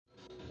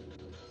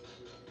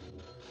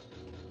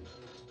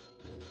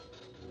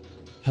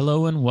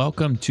Hello and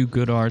welcome to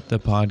Good Art, the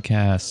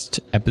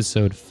podcast,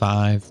 episode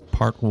 5,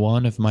 part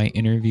 1 of my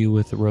interview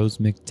with Rose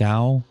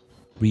McDowall.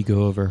 We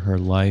go over her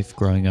life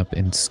growing up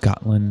in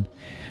Scotland,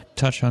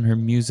 touch on her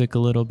music a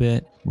little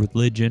bit,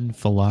 religion,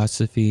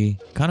 philosophy,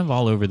 kind of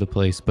all over the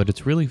place, but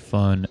it's really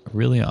fun,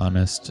 really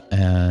honest,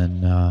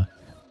 and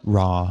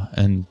raw,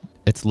 and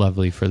it's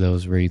lovely for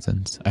those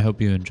reasons. I hope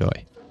you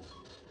enjoy.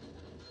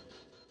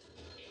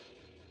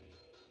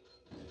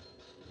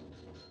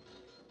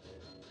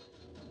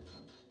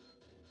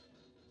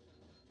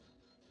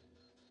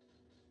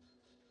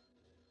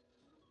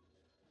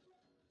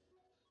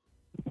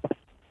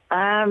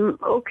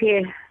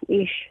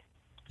 Okay-ish.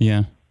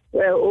 Yeah.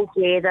 Well,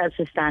 okay, that's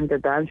a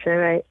standard answer,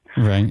 right?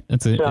 Right.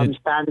 It's Some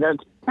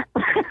standard.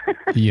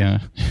 Yeah.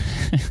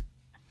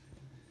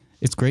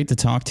 It's great to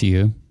talk to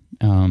you.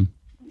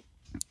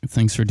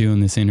 Thanks for doing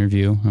this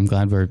interview. I'm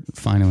glad we're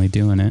finally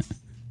doing it.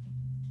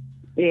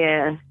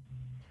 Yeah.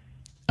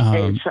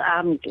 It's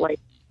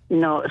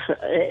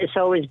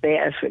always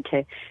better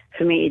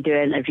for me to do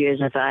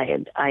interviews if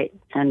I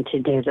tend to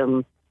do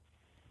them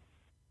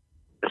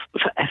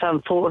if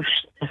I'm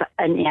forced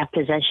into a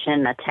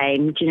position, a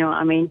time. Do you know what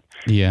I mean?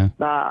 Yeah.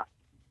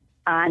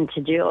 And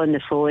to do it on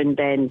the phone,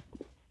 then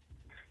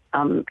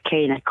I'm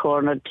kind of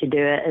cornered to do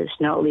it. It's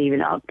not leaving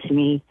it up to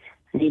me.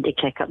 I need to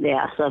kick up the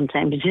ass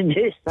sometimes to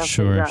do stuff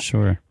like that.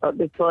 Sure. But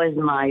because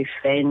my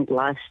friend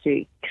last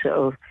week,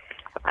 so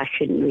I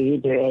couldn't really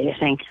do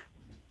anything.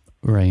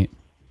 Right.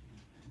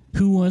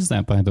 Who was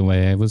that, by the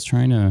way? I was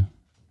trying to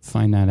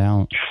find that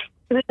out.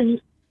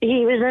 He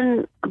was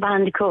in a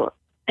band called...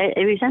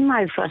 It was in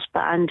my first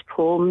band,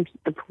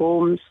 the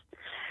Poems,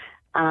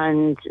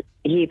 and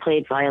he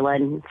played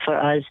violin for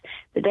us.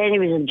 But then he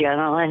was a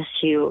journalist.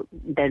 He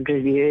did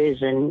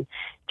reviews, and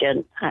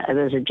I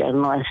was a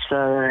journalist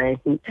for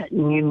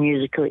New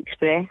Musical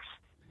Express.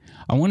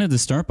 I wanted to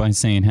start by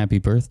saying happy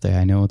birthday.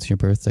 I know it's your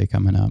birthday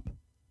coming up.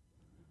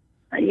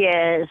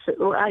 Yes,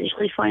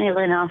 actually,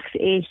 funnily enough,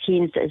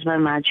 18th is my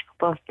magical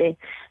birthday,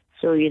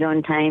 so you're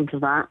on time for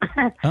that.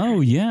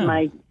 Oh, yeah.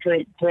 My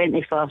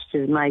 21st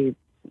is my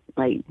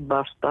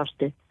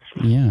birthday.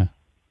 Yeah.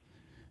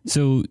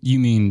 So you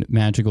mean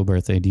magical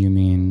birthday? Do you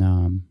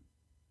mean,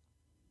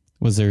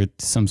 was there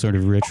some sort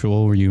of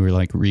ritual where you were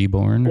like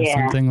reborn or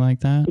something like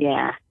that?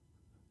 Yeah.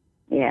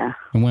 Yeah.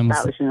 And when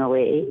that was in the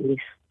late 80s.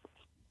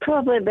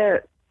 Probably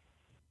about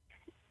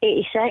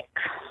 86.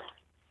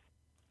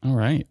 All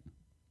right.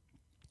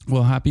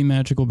 Well, happy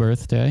magical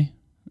birthday.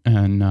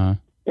 And,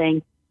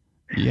 thanks.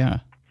 Yeah.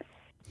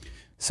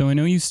 So I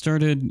know you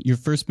started, your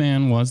first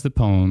band was the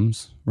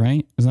Poems,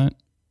 right?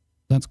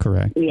 That's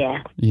correct.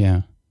 Yeah.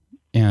 Yeah.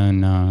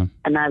 And I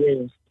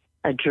was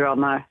a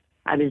drummer.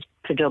 I was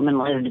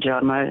predominantly the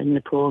drummer in the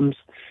Poems,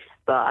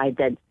 but I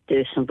did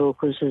do some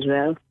vocals as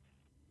well.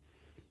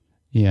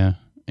 Yeah.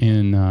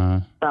 And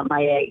but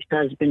my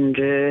ex-husband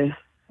Drew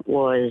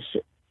was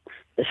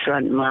the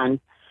front man,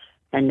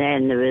 and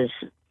then there was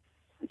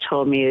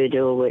Tommy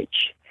Udo,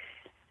 which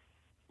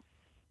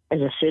is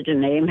a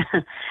pseudonym.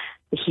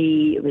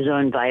 He was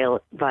on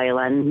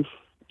violin,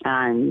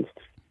 and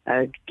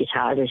our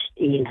guitarist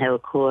Ian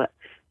Hillcourt,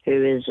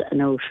 who is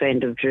an old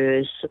friend of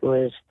Drew's,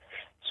 Tommy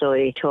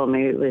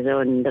was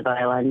on the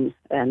violin,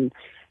 and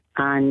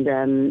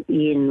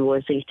Ian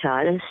was the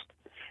guitarist.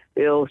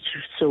 We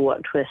also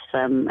worked with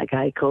a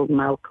guy called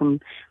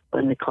Malcolm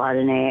on the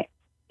clarinet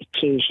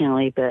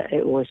occasionally, but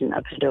it wasn't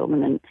a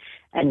predominant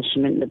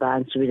instrument in the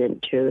band, so we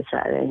didn't tour with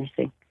that or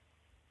anything.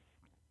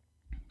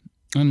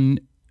 And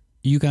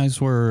you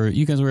guys were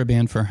a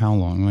band for how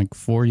long? Like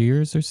 4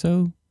 years or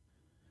so?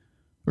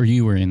 Or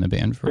you were in the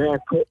band for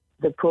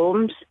the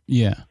Poems?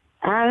 Yeah.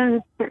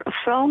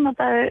 From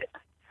about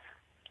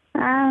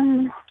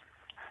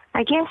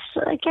I guess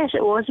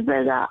it was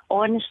about that.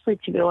 Honestly,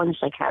 to be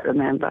honest, I can't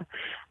remember.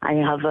 I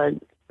have a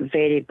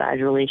very bad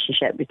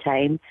relationship with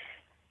time,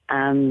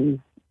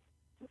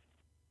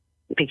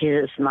 because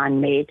it's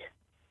man-made,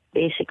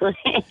 basically.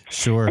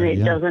 Sure. And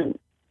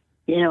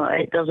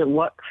it doesn't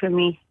work for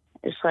me.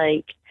 It's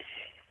like,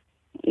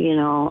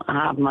 I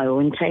have my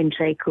own time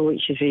cycle,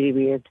 which is really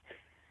weird.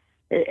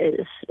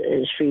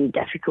 It's really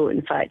difficult,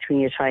 in fact, when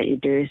you're trying to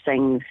do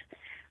things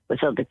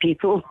with other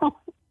people.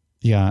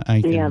 Yeah,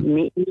 you have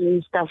meetings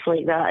and stuff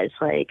like that. It's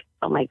like,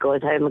 oh my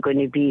God, how am I going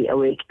to be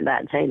awake at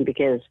that time?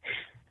 Because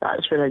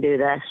that's when I do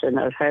this, and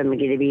how am I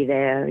going to be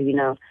there,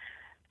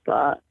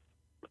 But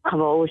I've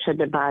always had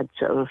a bad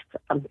sort of,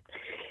 I'm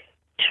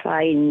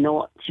trying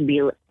not to be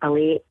a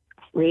late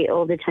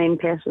all the time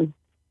person.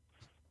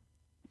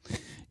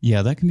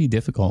 Yeah, that can be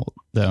difficult,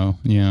 though.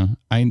 Yeah,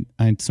 I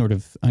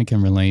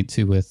can relate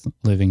to with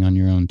living on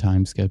your own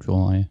time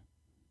schedule.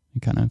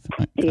 It's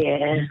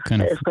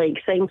like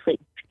things like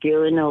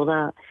school and all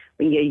that.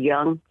 When you're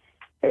young,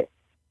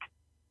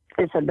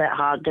 it's a bit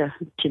harder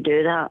to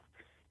do that,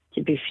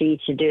 to be free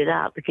to do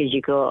that, because you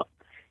got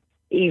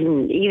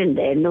even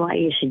then. Though I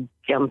used to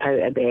jump out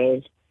of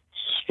bed,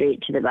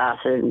 straight to the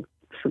bathroom,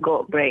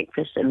 forgot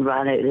breakfast, and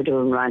ran out the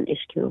door and ran to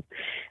school.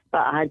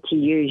 But I had to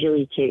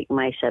usually take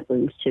my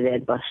siblings to their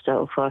bus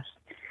stop first,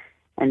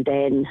 and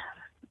then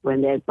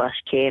when their bus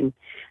came,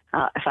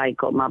 if I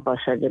got my bus,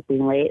 I'd have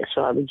been late,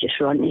 so I would just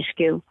run to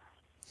school.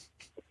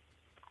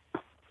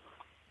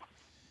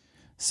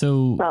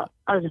 So, but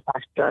I was a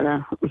fast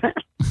runner.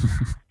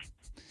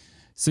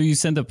 So you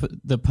said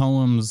the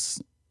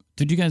poems.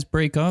 Did you guys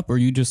break up, or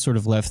you just sort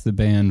of left the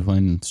band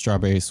when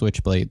Strawberry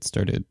Switchblade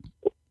started?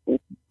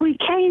 We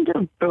kind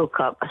of broke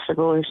up, I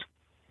suppose.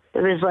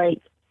 It was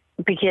like,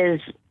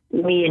 because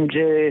me and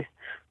Drew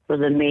were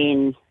the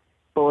main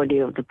body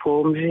of the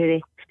poems,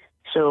 really.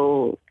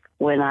 So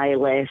when I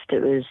left,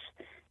 it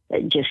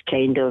just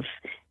kind of,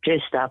 Drew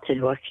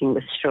started working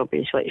with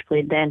Strawberry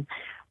Switchblade then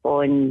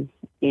on,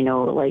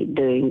 like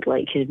doing,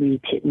 like, because we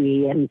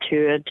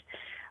toured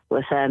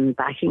with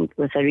backing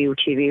with a reel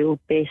to reel,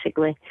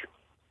 basically.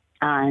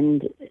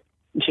 And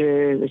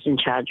Drew was in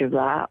charge of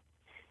that.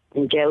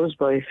 And Jill's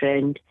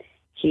boyfriend,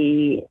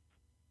 he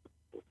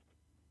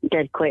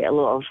did quite a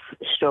lot of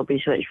Strawberry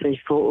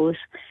Switchblade photos,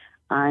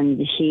 and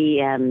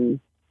he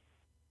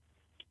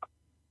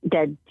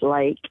did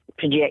like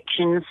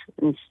projections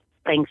and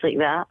things like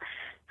that.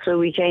 So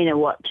we kind of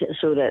worked it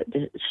so that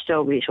the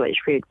Strawberry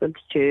Switchblade with the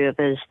two of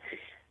us,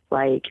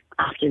 like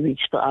after we'd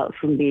split up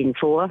from being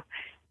four,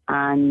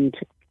 and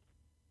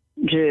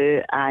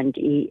Drew and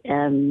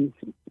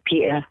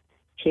Peter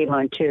came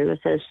on tour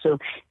with us. So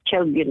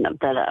Jill couldn't have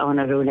done it on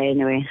her own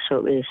anyway, so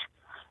it was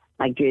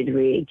a good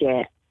way to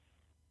get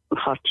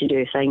her to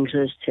do things,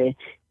 was to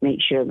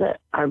make sure that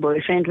our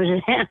boyfriend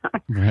was there.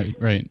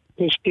 Right.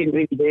 She couldn't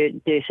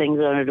really do things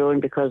on her own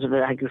because of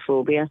her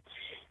agoraphobia.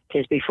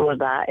 Because before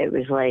that, it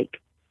was like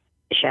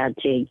she had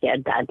to get her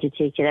dad to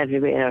take her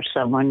everywhere or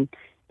someone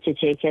to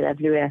take her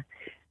everywhere.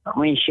 But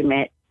when she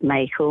met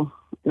Michael,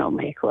 not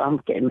Michael, I'm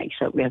getting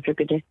mixed up with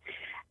everybody.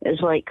 It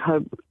was like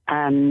her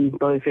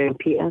boyfriend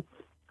Peter.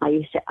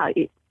 I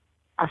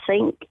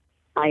think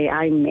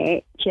I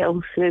met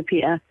Jill through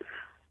Peter,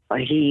 or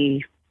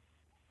she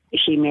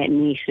met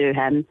me through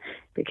him,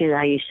 because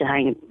I used to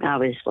I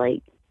was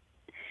like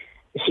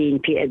seeing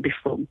Peter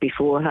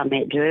before I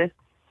met Drew,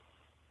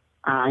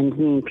 and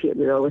me and Peter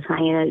were always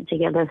hanging out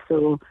together.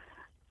 So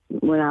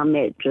when I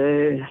met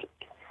Drew,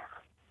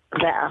 a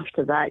bit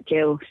after that,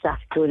 Jill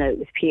started going out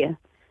with Peter.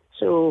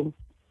 So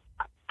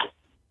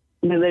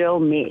we were all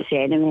mates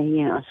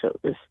anyway, so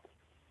it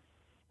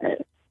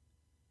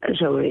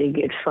was all really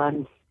good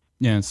fun.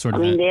 Yeah, it's sort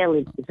of. I mean, the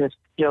early days of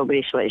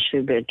Strawberry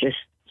Switchblade were just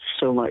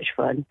so much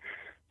fun.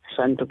 It's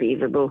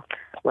unbelievable.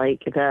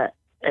 Like, that,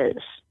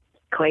 it's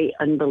quite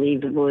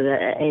unbelievable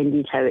that it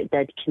ended how it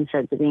did,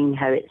 considering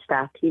how it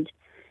started.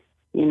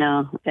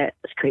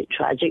 It's quite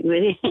tragic,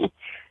 really.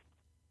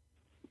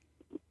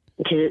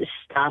 Because it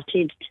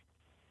started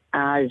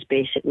as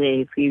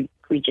basically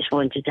we just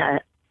wanted to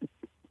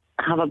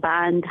have a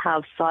band,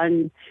 have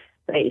fun,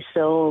 write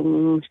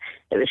songs.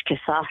 It was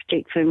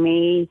cathartic for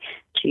me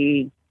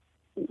to,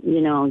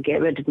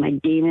 get rid of my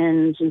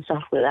demons and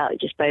stuff like that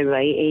just by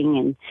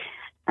writing,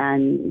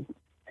 and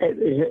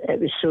it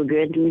was so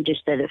good. And we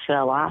just did it for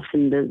a laugh.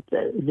 And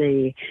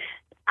the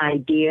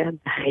idea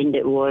behind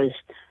it was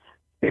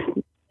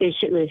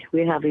basically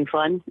we're having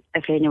fun.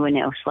 If anyone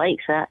else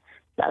likes it,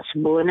 that's a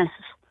bonus.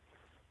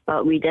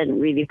 But we didn't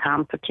really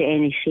pamper to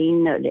any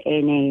scene or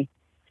any.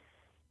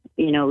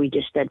 We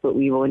just did what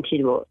we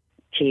wanted, what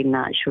came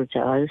natural to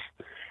us.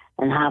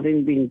 And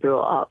having been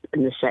brought up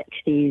in the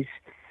 60s,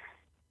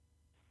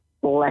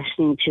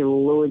 listening to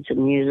loads of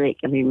music,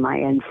 I mean, my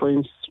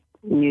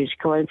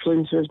musical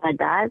influence was my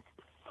dad.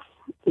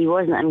 He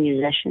wasn't a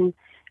musician,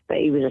 but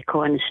he was a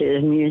connoisseur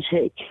of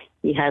music.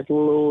 He had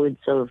loads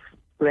of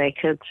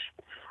records,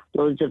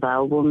 loads of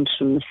albums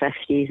from the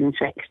 50s and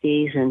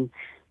 60s. And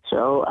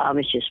so I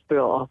was just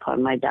brought up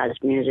on my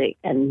dad's music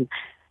and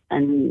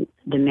the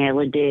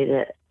melody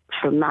that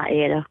from that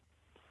era,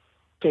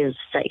 because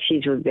the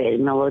 60s were very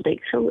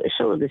melodic, so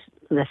the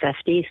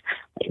 50s,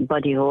 like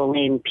Buddy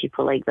Holly and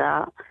people like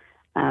that.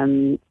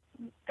 And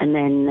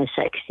then the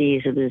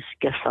 60s, it was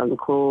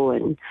Garfunkel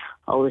and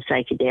all the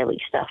psychedelic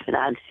stuff. And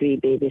I had 3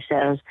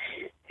 babysitters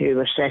who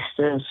were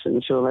sisters,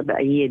 and so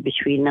about a year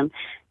between them,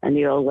 and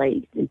they all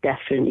liked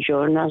different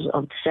genres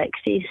of the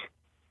 60s.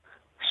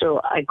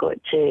 So I got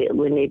to,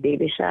 when they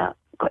babysat,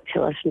 got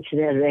to listen to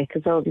their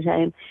records all the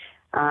time.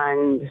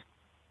 And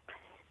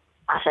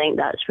I think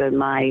that's where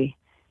my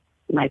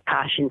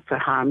passion for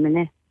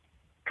harmony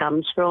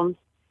comes from.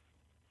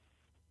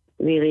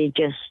 Really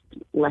just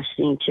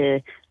listening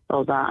to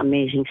all that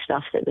amazing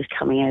stuff that was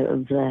coming out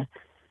of that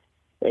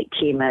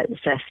came out of the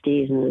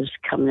 50s and was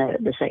coming out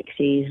of the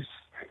 60s.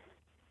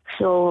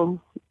 So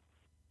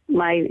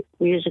my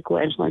musical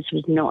influence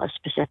was not a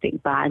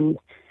specific band,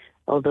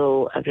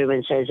 although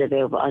everyone says the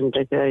Velvet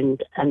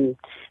Underground, and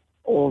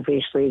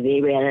obviously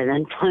they were an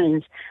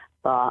influence,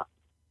 but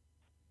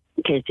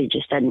because they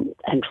just didn't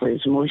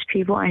influence most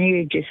people I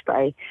knew, just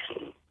by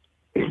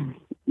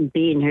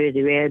being who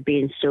they were,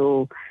 being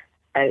so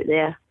out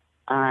there.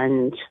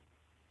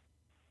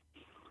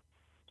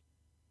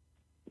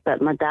 But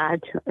my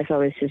dad, if I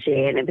was to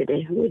say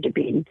anybody, would have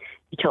been,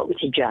 he taught me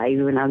to drive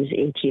when I was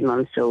 18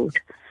 months old.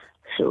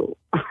 So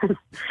that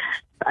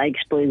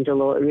explains a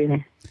lot,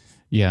 really.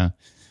 Yeah.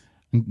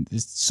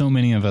 So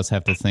many of us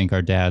have to thank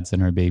our dads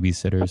and our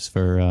babysitters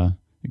for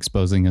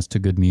exposing us to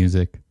good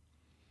music.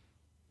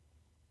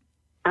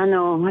 I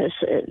know,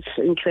 it's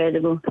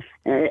incredible.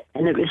 And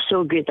it was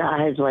so good that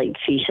I had like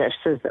three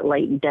sisters that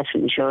liked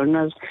different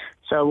genres,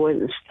 so I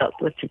wasn't stuck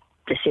with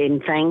the same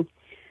thing.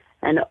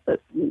 And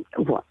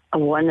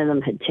one of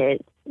them had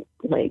said,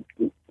 like,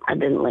 I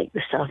didn't like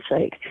the stuff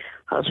like,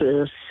 hers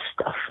was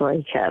stuff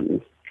like, I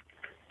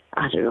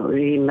don't know,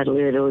 really middle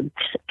of the road,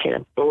 kind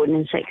of bone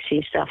and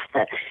sexy stuff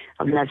that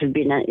I've never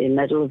been into the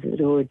middle of the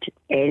road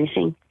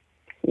anything,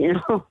 you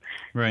know?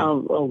 Right.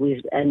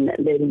 Always, and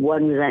then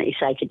one was into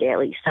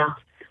psychedelic stuff.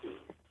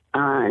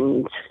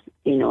 And,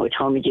 you know,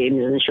 Tommy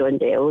James and Sean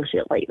Dells,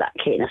 like that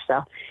kind of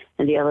stuff.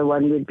 And the other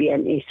one would be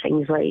into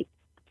things like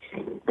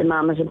the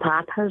Mamas and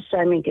Papas,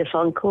 Simon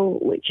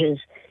Garfunkel, which is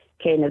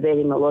kind of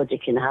very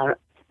melodic and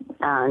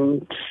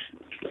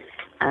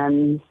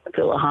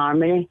full of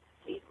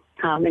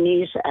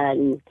harmonies,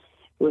 and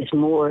was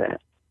more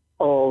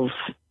of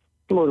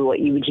what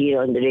you would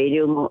hear on the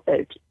radio,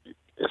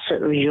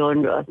 sort of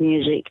genre of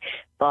music,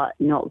 but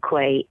not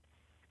quite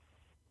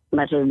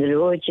middle of the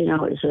road, you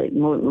know. It's like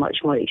much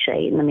more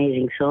exciting,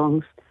 amazing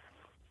songs,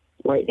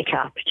 like the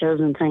Capitals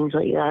and things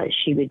like that.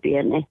 She would be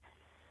into.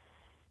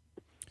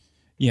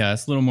 Yeah,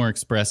 it's a little more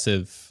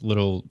expressive.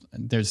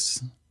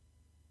 There's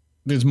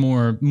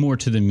more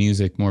to the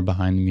music, more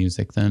behind the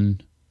music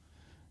than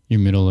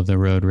your middle of the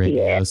road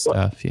radio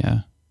stuff.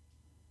 Yeah.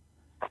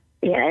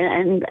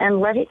 Yeah,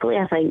 and lyrically,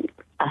 I think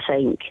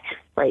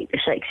like the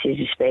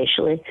 60s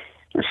especially,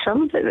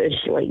 some of it was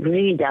like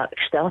really dark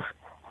stuff,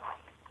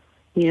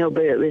 you know,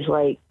 but it was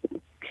like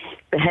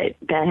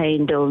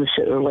behind all the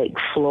sort of like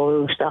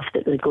floral stuff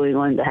that was going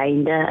on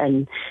behind it,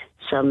 and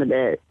some of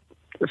the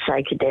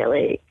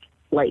psychedelic,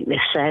 like the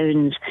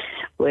sounds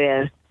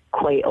were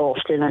quite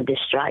often a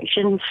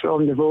distraction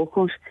from the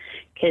vocals,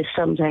 because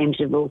sometimes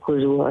the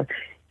vocals were,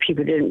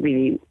 people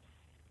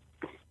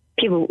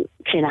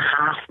kind of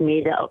half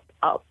made up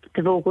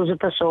the vocals of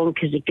a song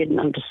because they couldn't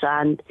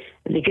understand.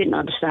 If they couldn't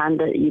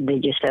understand it, they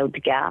just filled the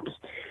gaps.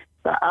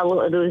 But a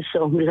lot of those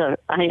songs are,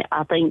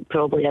 I think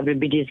probably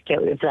everybody's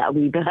guilty of that a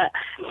wee bit.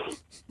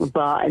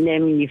 But and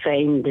then when you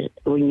find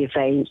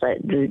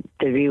like the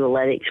real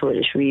lyrics, what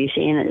it's really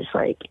saying, it's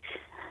like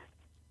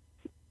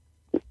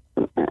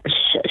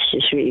it's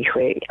just really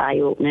quite eye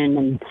opening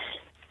and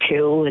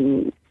cool,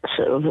 and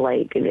sort of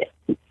like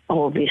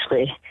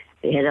obviously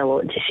they had a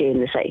lot to say in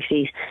the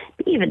 60s,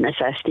 but even the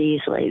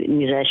 50s, like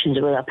musicians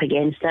were up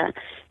against it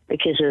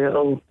because they were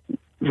all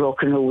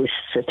rock and roll was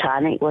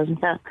satanic,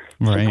 wasn't it?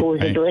 Right.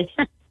 Supposedly.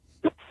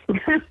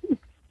 Right.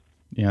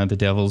 Yeah, the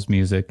devil's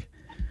music.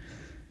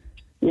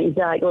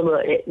 Exactly,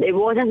 but it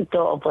wasn't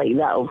thought of like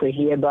that over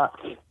here, but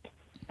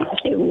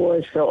it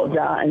was thought of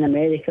that in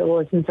America,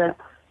 wasn't it?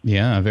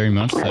 Yeah, very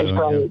much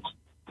so.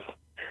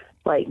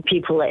 Like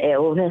people like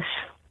Elvis.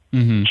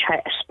 Mm-hmm.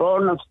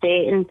 Spawn of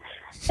Satan,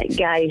 that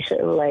guy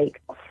sort of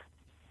like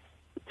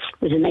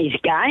was a nice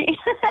guy.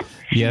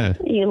 Yeah,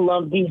 he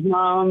loved his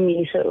mom.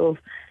 He sort of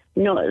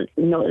not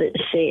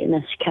that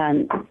Satanists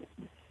can't.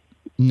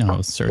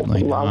 No,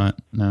 certainly not.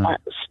 No,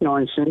 that's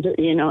nonsense.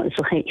 You know, it's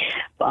like,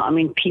 but I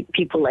mean,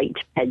 people like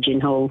to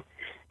pigeonhole.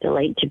 They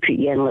like to put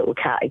you in little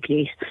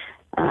categories,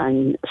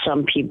 and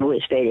some people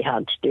it's very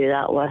hard to do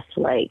that with.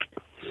 Like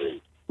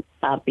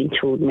I've been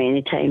told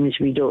many times,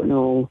 we don't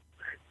know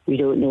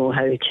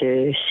how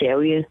to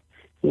sell you.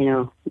 You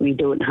know, we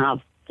don't have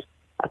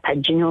a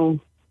pigeonhole.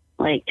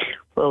 Like,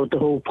 well, the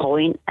whole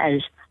point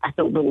is I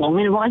don't belong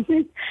in one.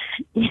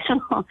 You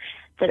know,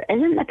 there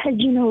isn't a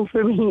pigeonhole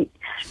for me.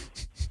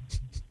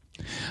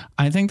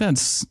 I think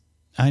that's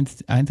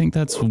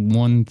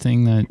one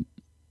thing that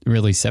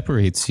really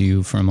separates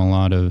you from a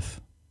lot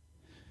of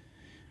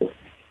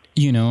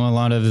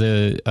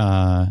the,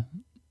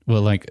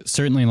 well, like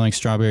certainly like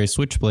Strawberry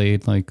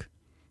Switchblade, like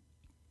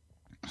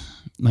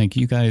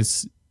you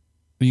guys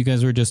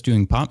were just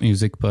doing pop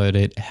music, but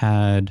it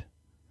had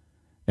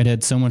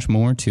so much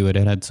more to it.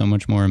 It had so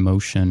much more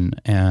emotion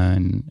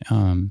and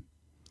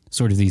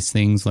sort of these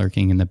things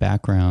lurking in the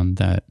background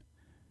that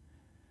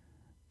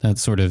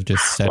sort of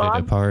just set it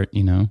apart,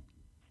 you know?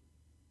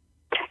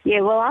 Yeah,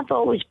 well, I've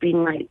always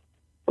been like,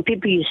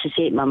 people used to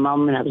say to my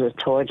mum when I was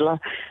a toddler,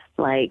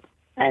 like,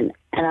 and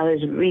I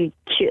was a really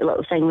cute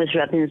little thing with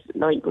ribbons,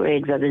 like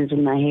red ribbons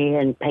in my hair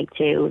and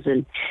pigtails,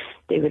 and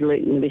they would look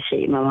and they would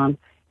say to my mum,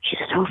 she's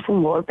an awful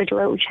morbid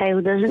little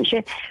child, isn't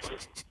she?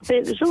 But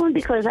it was only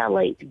because I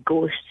liked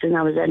ghosts and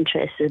I was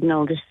interested in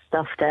all this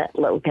stuff that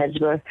little kids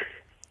were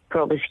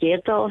probably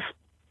scared of.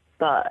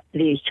 But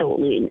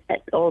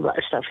all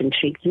that stuff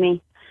intrigued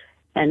me.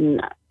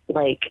 And,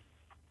 like,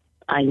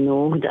 I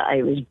know that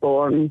I was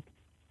born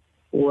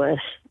with,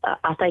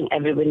 I think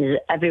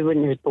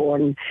everyone is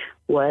born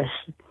with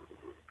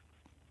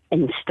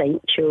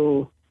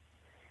instinctual,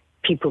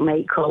 people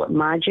might call it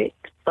magic,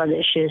 but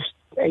it's just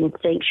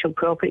instinctual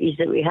properties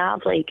that we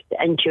have, like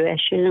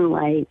intuition,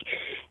 like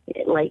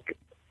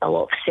a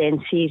lot of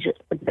senses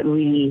that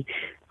we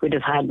would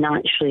have had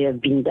naturally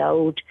have been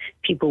dulled.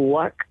 People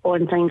work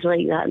on things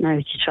like that now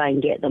to try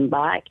and get them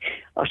back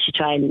or to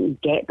try and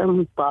get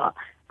them, but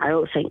I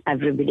don't think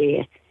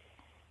everybody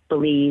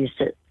believes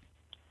that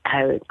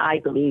how I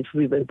believe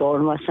we were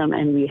born with them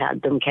and we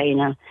had them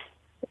kind of,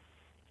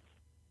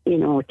 you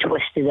know,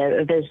 twisted out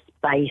of us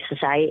by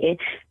society.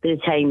 By the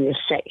time you're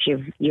 6,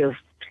 you've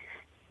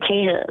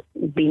kind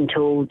of been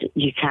told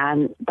you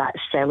can't, that's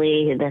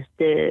silly, this,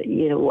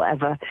 you know,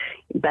 whatever.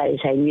 By the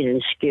time you're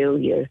in school,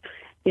 you're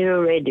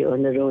already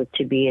on the road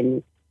to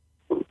being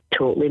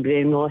totally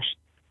brainwashed.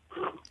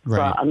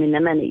 Right. But I mean, the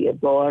minute you're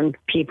born,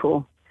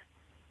 people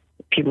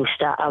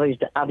start. I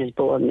was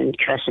born and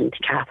christened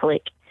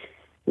Catholic.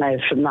 Now,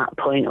 from that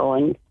point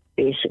on,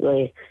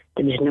 basically,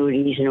 there was no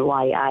reason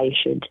why I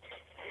should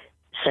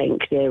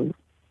think there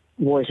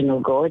was no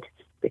God,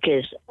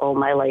 because all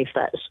my life,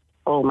 that's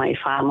all my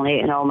family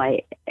and all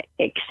my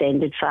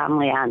extended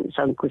family, aunts,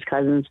 uncles,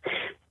 cousins.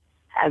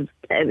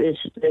 There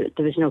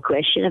was no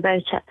question about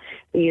it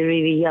when you're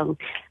really young,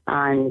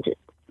 and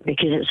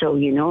because it's all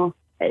you know,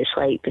 it's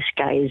like the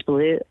sky is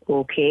blue,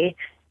 okay,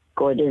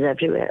 God is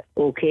everywhere,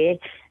 okay.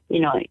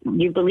 You know,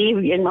 you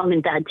believe your mum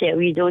and dad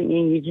tell you, don't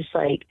you? You're just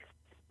like,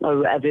 or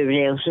what everyone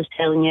else is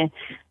telling you.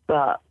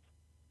 But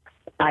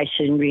I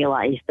soon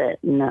realised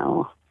that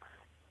no,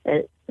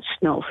 it's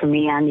not for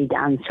me. I need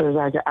answers.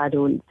 I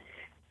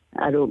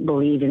don't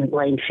believe in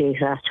blind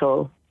faith at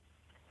all.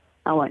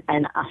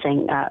 And I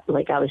think that,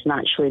 like, I was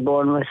naturally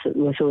born with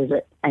those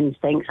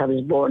instincts. I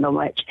was born a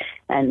witch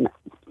and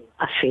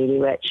a fairy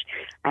witch,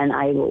 and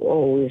I will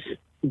always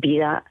be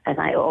that. And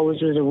I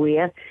always was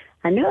aware.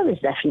 I knew I was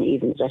different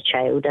even as a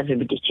child.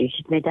 Everybody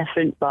treated me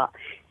different, but,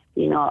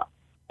 you know,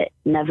 it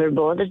never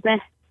bothered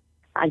me.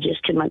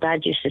 My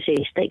dad used to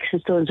say, sticks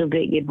and stones will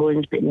break your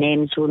bones, but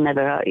names will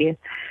never hurt you.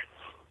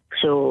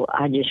 So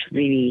I just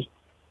really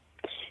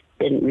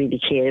didn't really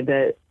care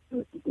about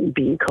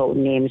being called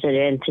names or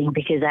anything,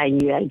 because I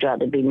knew I'd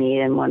rather be me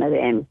than one of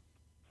them.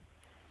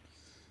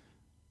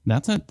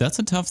 That's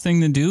a tough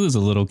thing to do as a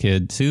little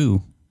kid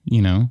too.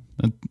 You know,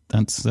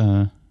 that's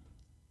a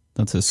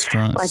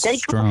strong. Well, I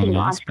did go to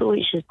Glasgow,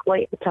 which is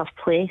quite a tough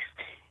place.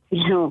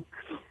 You know,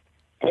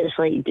 it's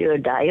like do or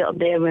die up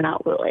there. When I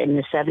was in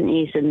the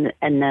 70s,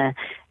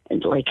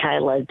 and like I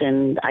lived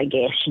in, I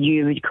guess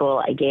you would call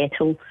it a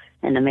ghetto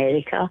in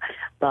America,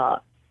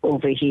 but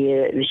over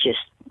here it was just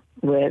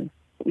where,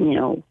 you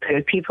know,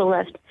 poor people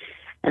lived.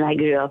 And I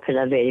grew up in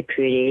a very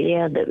poor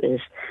area that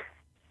was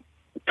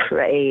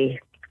pretty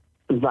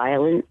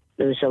violent.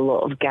 There was a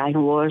lot of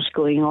gang wars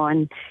going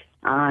on,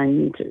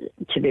 and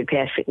to be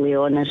perfectly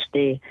honest,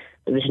 there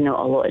was not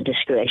a lot of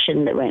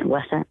discretion that went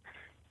with it.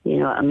 You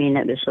know what I mean?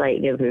 It was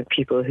like there were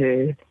people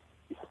who,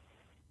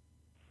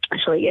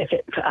 it's like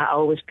I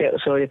always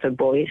felt sorry for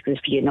boys, because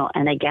if you're not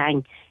in a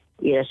gang,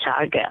 you're a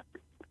target.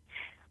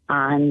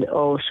 And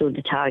also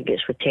the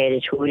targets were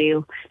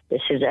territorial.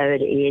 This is our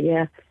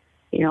area.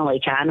 You know,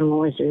 like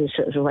animals, it was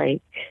sort of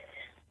like,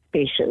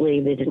 basically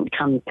they didn't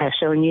come piss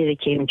on you, they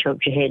came and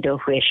chopped your head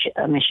off with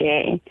a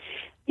machete.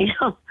 You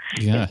know,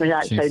 yeah,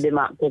 that's how they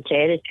mapped the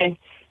territory.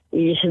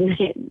 You just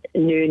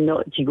knew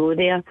not to go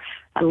there.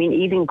 I mean,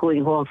 even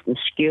going home from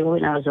school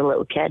when I was a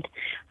little kid,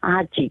 I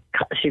had to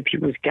cut through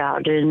people's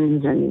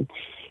gardens and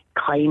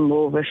climb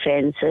over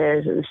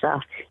fences and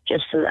stuff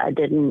just so that I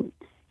didn't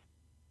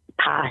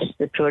pass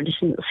the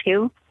Protestant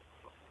school,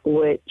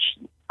 which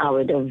I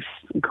would have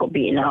got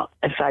beaten up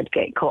if I'd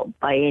get caught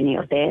by any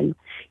of them.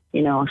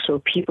 You know,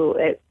 so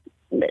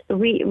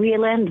we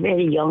learned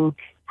very young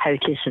how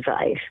to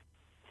survive,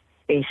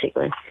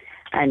 basically.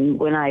 And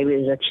when I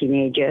was a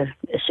teenager,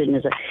 as soon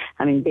as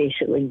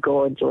basically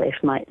God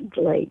left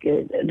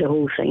the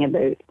whole thing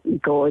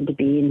about God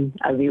being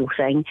a real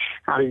thing.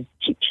 I was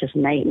a teacher's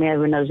nightmare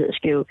when I was at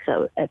school,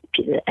 because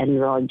in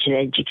religious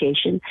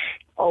education,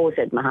 always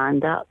had my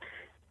hand up.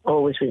 I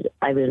was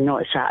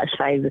not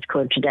satisfied with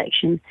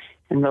contradiction,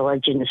 and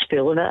religion is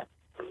full of it.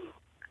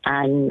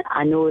 And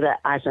I know that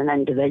as an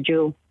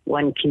individual,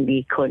 one can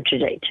be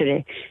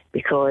contradictory,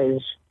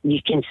 because you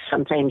can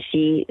sometimes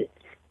see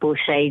both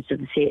sides of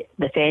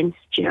the fence.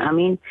 Do you know what I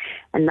mean?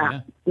 And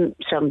that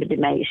somebody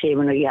might say,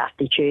 well, no, you have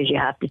to choose.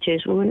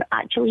 Well,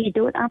 actually, you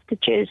don't have to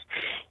choose.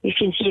 You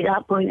can see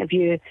that point of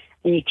view,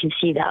 and you can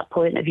see that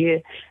point of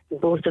view.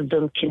 Both of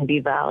them can be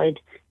valid.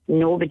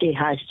 Nobody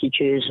has to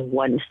choose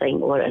one thing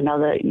or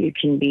another. You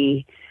can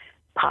be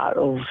part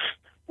of,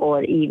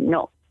 or even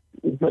not,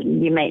 but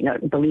you might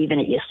not believe in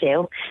it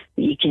yourself,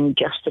 but you can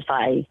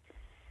justify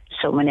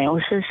someone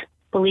else's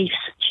beliefs.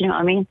 Do you know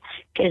what I mean?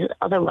 Because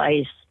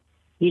otherwise,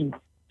 you're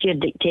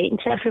dictating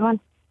to everyone.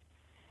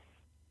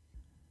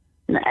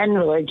 In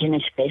religion,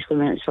 especially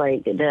when it's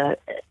like there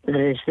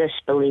is this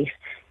belief,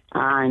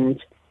 and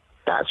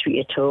that's what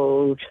you're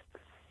told.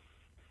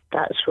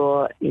 That's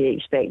what you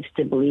expect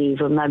to believe.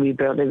 Well, my wee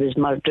brother was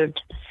murdered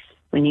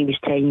when he was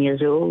 10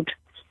 years old,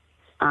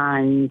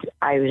 and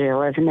I was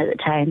 11 at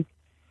the time.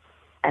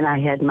 And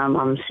I heard my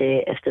mum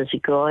say, if there's a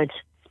God,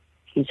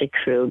 he's a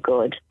cruel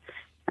God,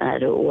 and I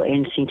don't want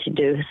anything to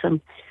do with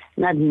him.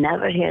 And I'd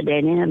never heard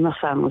any of my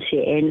family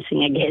say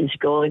anything against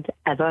God,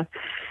 ever.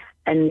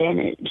 And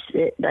then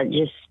that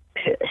just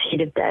put a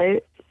seed of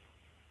doubt.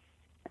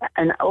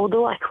 And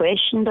although I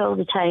questioned all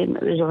the time,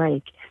 it was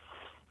like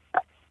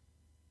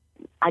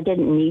I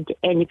didn't need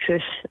any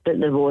proof that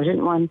there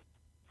wasn't one,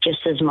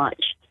 just as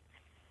much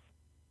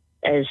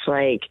as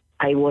like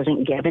I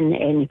wasn't given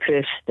any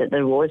proof that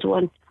there was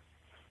one.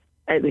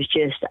 It was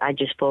just, I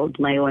just followed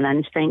my own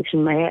instincts.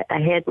 And I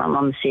heard my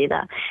mum say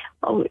that.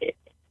 Oh,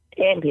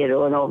 earlier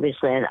on,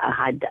 obviously, I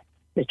had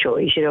the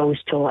choice. You're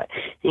always taught,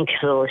 in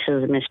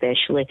Catholicism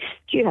especially,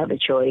 do you have a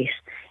choice?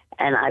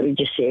 And I would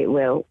just say,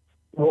 well,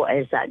 what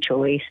is that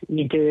choice?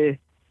 You do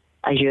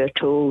as you're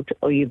told,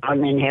 or you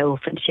burn in hell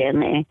for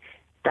eternity.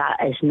 That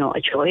is not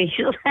a choice.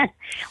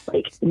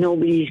 Like,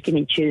 nobody's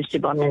going to choose to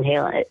burn in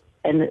hell,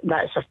 and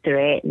that's a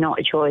threat, not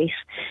a choice.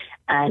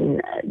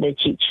 And the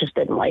teachers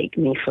didn't like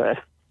me for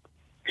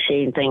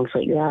saying things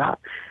like that.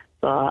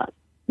 But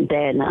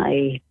then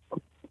I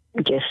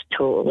just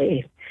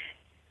totally...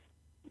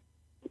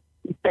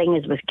 thing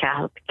is with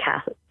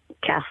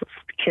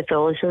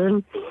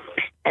Catholicism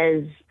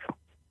is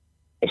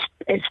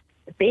it's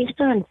based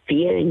on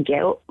fear and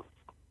guilt.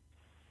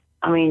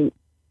 I mean...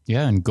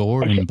 yeah, and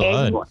gore and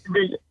blood.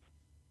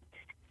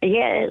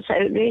 It's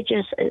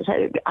outrageous.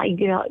 I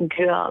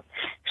grew up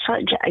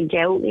such a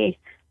guilty,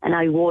 and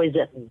I was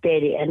a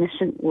very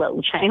innocent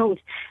little child,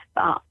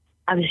 but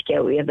I was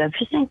guilty of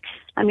everything.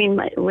 I mean,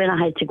 when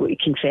I had to go to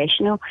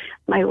confessional,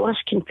 my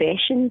worst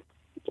confession,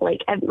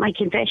 like my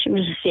confession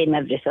was the same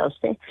every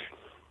Thursday.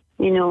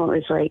 You know, it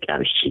was like I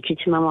was cheeky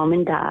to my mum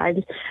and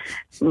dad.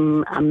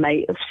 I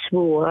might have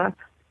swore.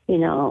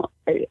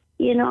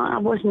 I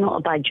was not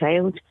a bad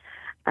child.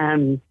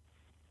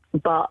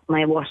 But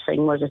my worst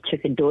thing was I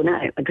took a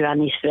donut out my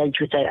granny's fridge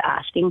without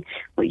asking,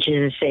 which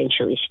is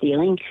essentially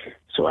stealing.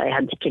 So I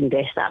had to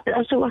confess that. But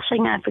that's the worst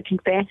thing I ever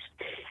confessed.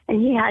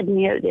 And he had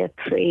me out there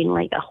praying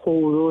like a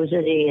whole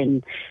rosary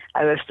and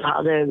Our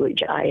Father,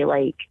 which I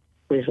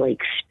was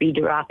speed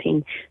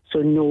rapping, so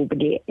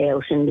nobody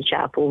else in the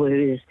chapel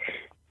was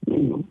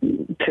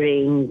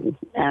praying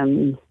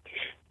to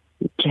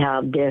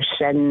have their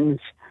sins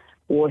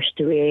washed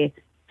away,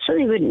 so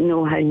they wouldn't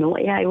know how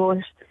naughty I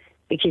was,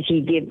 because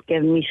he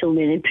given me so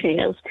many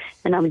prayers,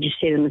 and I would just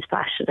say them as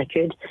fast as I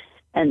could,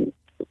 and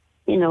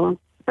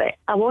but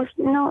I wasn't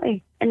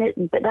naughty,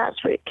 but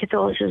that's what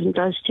Catholicism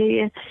does to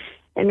you.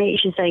 It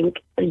makes you think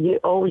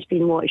you've always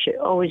been watched,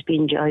 you're always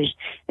being judged.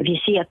 If you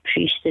see a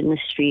priest in the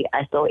street,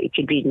 I thought he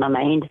could read my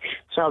mind,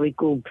 so I would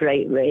go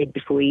bright red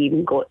before he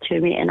even got to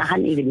me, and I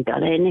hadn't even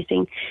done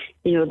anything.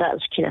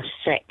 That's kind of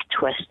sick,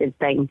 twisted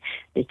thing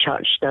the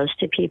church does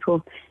to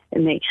people.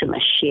 It makes them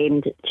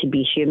ashamed to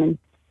be human,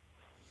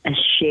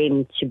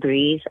 ashamed to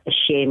breathe,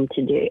 ashamed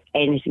to do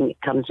anything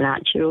that comes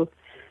natural.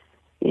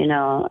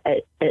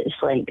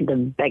 It's like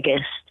the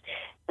biggest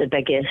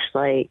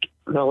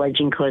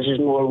religion causes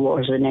more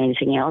wars than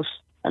anything else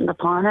on the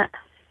planet.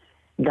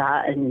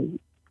 That and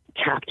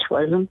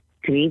capitalism,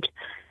 greed.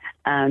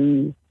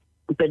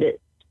 But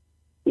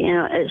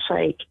it's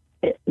like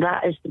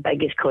that is the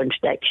biggest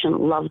contradiction.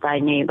 Love thy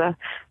neighbour,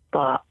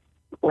 but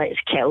let's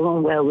kill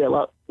them while we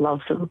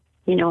love them.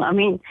 You know what I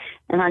mean?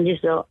 And I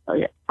just thought,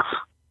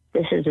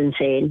 this is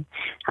insane.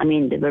 I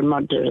mean, there were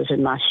murderers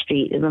in my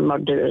street. There were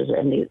murderers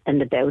in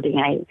the building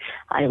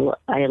I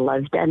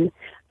lived in,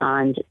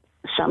 and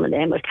some of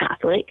them were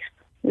Catholics.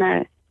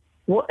 Now,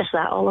 what is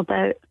that all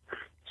about?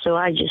 So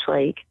I just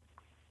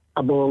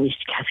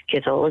abolished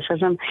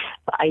Catholicism.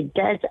 But I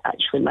did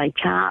actually.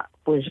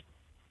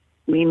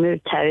 We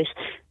moved house.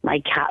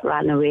 My cat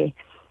ran away,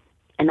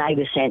 and I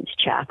was sent to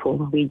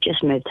chapel. We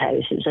just moved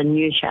house. It was a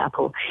new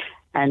chapel.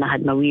 And I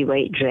had my wee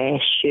white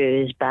dress,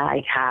 shoes,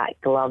 bag, hat,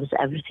 gloves,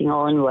 everything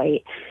all in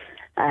white.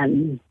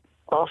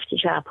 Off to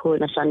chapel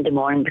on a Sunday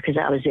morning because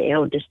I was the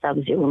eldest. I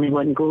was the only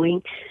one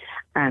going.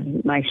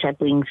 My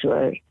siblings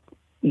were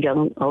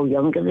all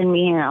younger than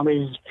me,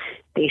 and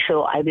they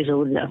thought I was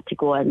old enough to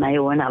go on my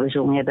own. I was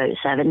only about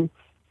 7,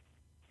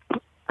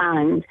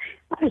 and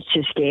I was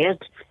too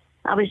scared.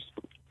 I was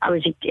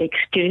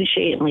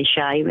excruciatingly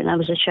shy when I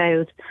was a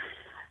child.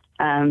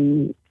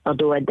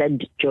 Although I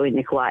did join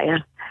the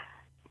choir.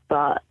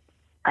 But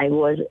I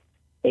was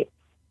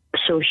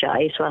so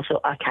shy, so I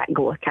thought, I can't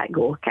go,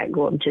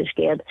 I'm too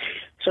scared.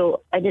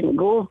 So I didn't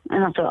go,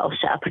 and I thought I'll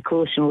sit up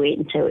close and wait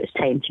until it's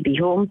time to be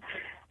home.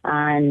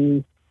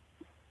 And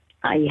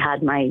I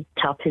had my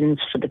tuppence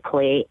for the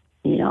plate,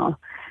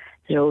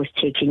 they're always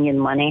taking in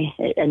money,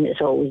 and it's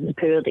always the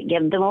poor that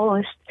give the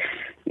most,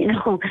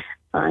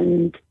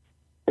 And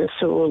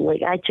so,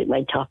 I took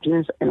my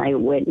tuppence and I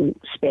went and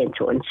spent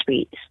it on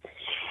sweets.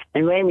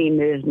 And when we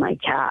moved, my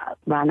cat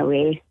ran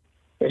away.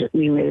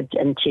 We moved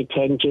into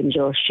 10 James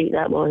Orr Street,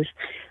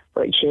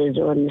 which is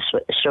on the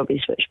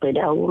Strawberry Switchblade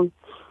album.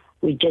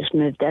 We just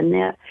moved in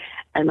there,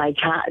 and my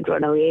cat had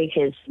run away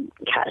because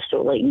cats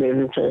don't like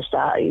moving for the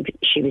start.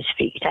 She was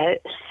freaked out,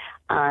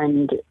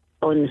 and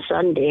on the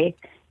Sunday,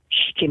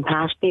 she came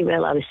past me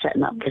while I was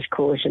sitting up this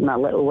close in my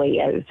little white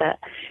outfit,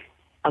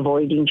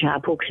 avoiding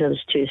chapel because I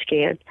was too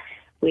scared,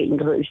 waiting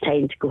until it was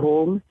time to go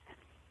home.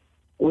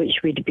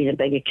 which would have been a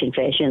bigger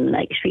confession the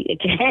next week,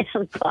 I guess.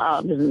 But I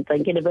wasn't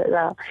thinking about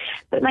that.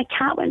 But my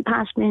cat went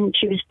past me and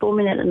she was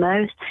foaming at the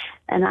mouth,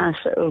 and I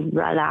sort of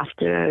ran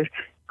after her,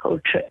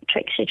 called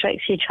Trixie, tried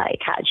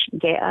to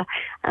get her,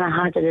 and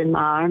I had her in my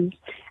arms,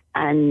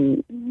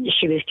 and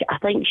I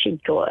think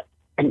she'd got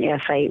into a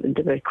fight.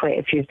 There were quite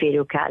a few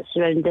feral cats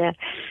around there,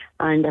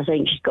 and I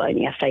think she's got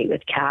into a fight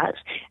with cats.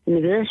 And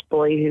there was this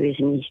boy who was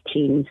in his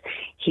teens.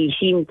 He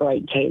seemed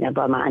like kind of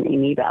a man to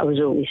me, but I was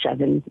only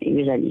 7. He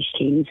was in his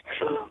teens.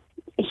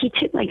 He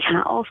took my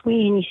cat off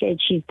me and he said,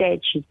 she's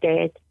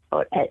dead,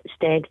 or it's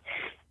dead.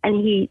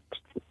 And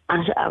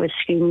I was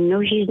screaming,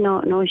 no, she's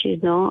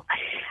not.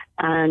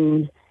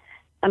 And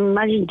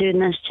imagine doing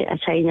this to a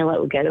tiny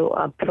little girl.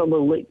 I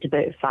probably looked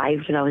about 5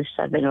 when I was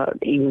 7 or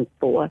even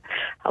 4.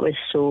 I was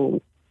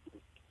so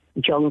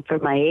young for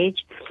my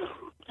age.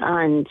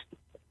 And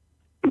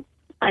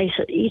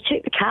he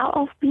took the cat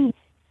off me,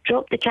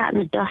 dropped the cat in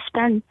the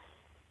dustbin,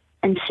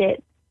 and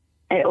set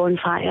it on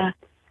fire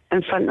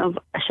in front of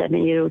a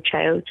 7-year-old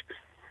child.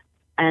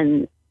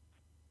 And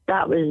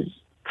that was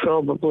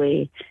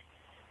probably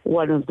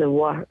one of the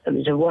worst. It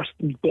was the worst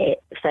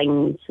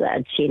things that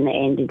I'd seen that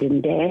ended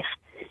in death.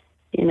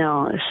 You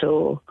know,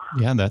 so...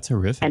 Yeah, that's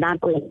horrific. And I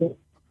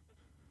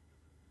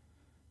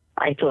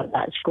thought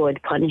that's God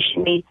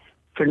punishing me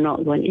for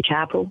not going to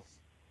chapel.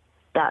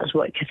 That's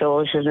what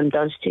Catholicism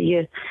does to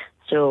you.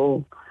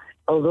 So,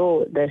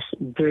 although this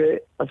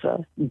brute of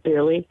a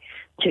bully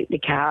took the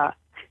cat,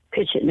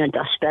 put it in a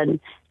dustbin,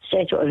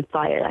 set it on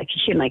fire, I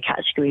could see my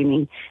cat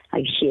screaming, I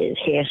could see his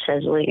hair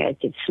sizzling, I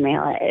could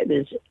smell it.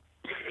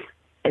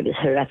 It was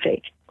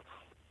horrific.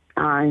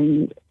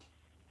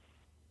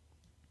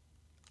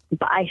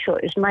 But I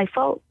thought it was my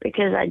fault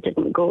because I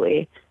didn't go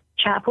to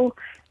chapel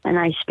and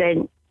I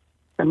spent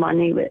the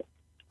money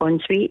on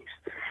sweets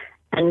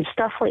and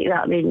stuff like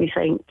that. Made me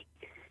think,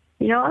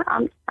 you know,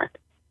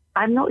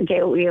 I'm not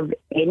guilty of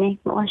any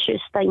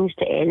malicious things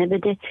to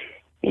anybody.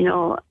 You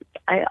know,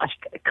 I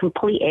a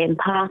complete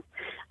empath.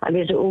 I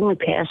was the only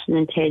person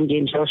in 10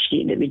 James Hill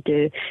Street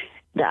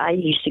that I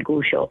used to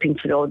go shopping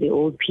for all the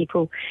old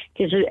people,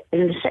 because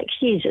in the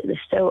 60s there was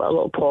still a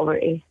lot of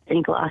poverty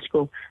in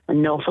Glasgow,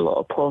 an awful lot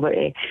of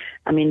poverty.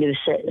 I mean, there was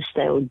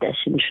still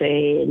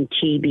dysentery and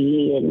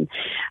TB and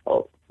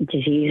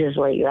diseases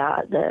like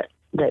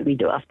that we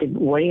don't have to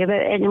worry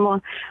about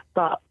anymore.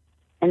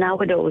 And I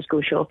would always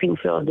go shopping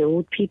for all the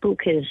old people,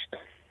 because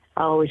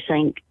I always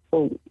think,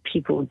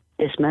 people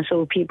dismiss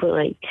old people,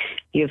 like,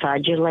 you've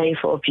had your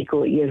life, off you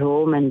go to your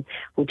home and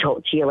we'll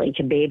talk to you like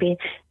a baby.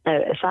 Now,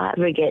 if I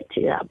ever get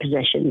to that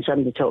position,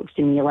 somebody talks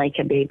to me like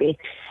a baby,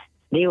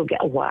 they'll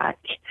get a whack,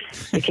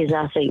 because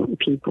I think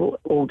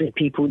older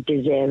people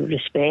deserve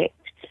respect.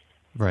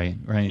 Right.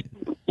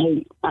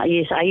 I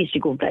used to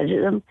go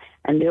visit them,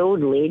 and the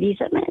old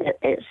ladies, I mean,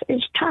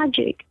 it's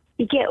tragic.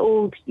 You get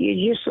old, you're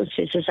useless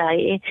to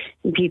society,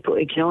 and people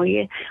ignore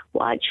you.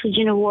 Well, actually,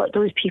 you know what?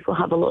 Those people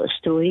have a lot of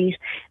stories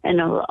and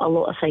a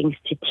lot of things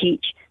to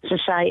teach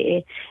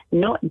society,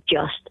 not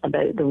just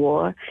about the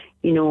war,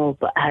 you know,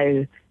 but how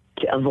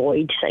to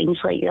avoid things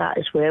like that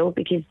as well,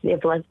 because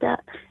they've lived it,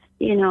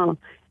 you know.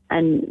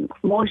 And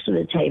most of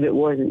the time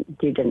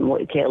they didn't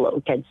want to tell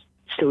little kids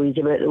stories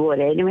about the war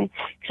anyway,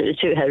 because it was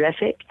too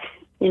horrific,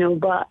 you know,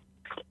 but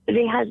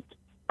they had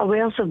a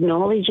wealth of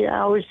knowledge. I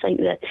always think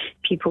that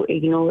people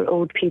ignore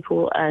old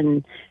people,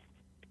 and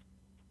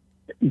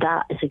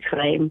that is a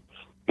crime.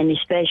 And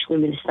especially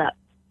when they start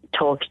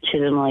talking to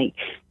them like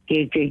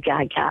goo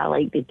gaga,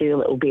 like they do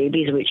little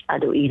babies, which I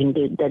don't even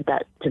did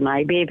that to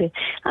my baby.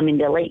 I mean,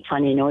 they like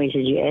funny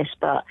noises, yes,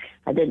 but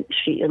I didn't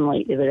treat them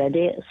like they were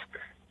idiots,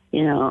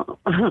 you know.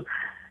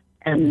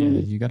 Yeah,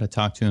 you got to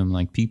talk to them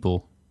like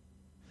people.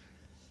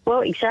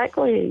 Well,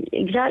 exactly,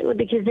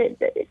 because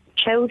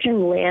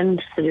children learn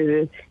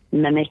through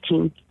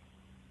mimicking,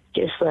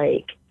 just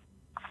like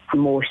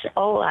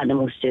all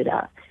animals do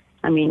that.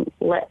 I mean,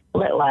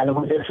 little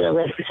animals, if they're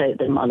left without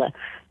their mother,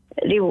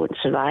 they won't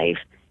survive,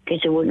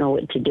 because they won't know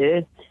what to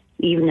do,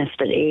 even if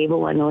they're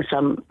able. I know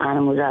some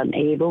animals aren't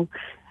able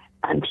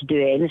to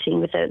do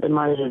anything without their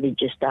mother, they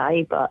just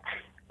die, but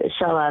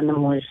some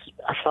animals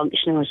are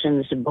functional as soon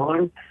as they're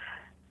born.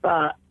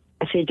 But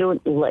if they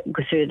don't go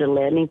through the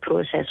learning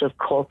process of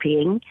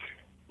copying,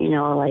 you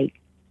know, like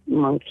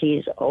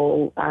monkeys,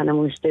 all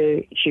animals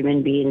do,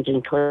 human beings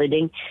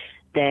including,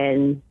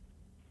 then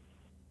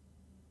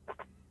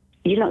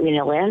you're not going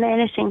to learn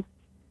anything.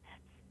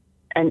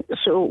 And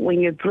so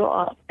when you're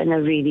brought up in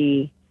a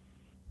really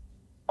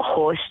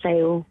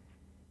hostile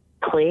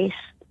place,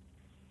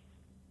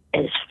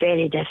 it's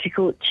very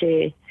difficult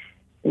to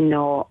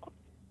not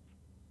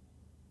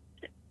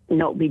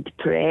be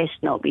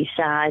depressed, not be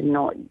sad,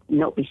 not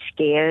be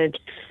scared,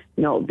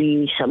 not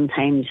be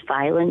sometimes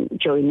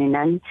violent, joining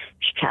in.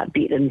 You can't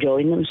beat them,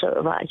 join them sort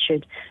of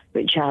attitude,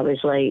 which I was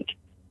like,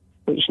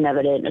 which never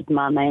entered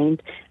my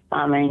mind.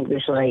 My mind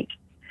was like,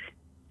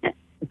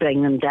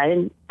 bring them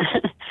down.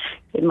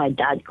 My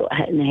dad got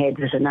hit in the head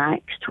with an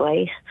axe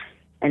twice,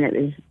 and it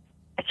was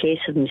a case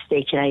of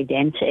mistaken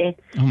identity.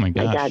 Oh my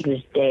gosh. My dad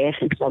was deaf,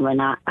 and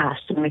someone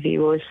asked him if he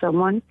was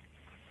someone.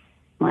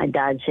 my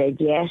dad said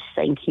yes,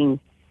 thinking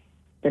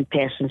the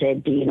person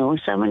said, do you know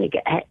someone who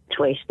got hit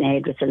twice in the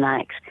head with an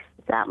axe?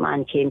 That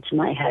man came to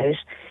my house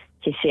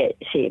to say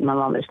to my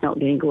mum, it's not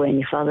going to go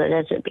any further,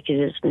 is it? Because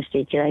it's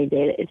mistaken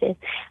identity.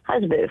 I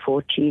was about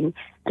 14,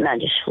 and I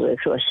just flew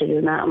across the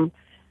room at him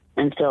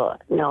and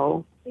thought,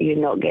 no, you're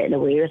not getting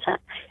away with it.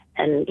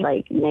 And,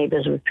 like,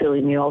 neighbours were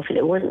pulling me off. And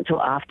it wasn't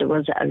until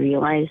afterwards that I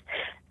realised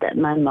that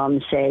my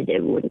mum said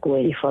it wouldn't go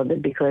any further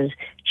because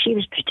she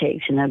was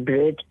protecting her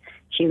brood.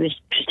 She was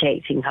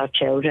protecting her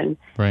children.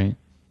 Right.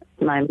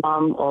 My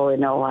mum, all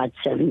in all, had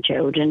 7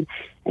 children,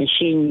 and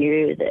she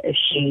knew that if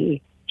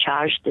she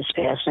charged this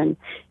person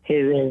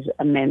who was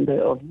a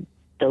member of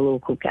the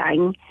local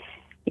gang,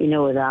 you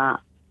know, that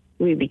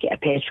we would get a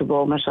petrol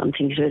bomb or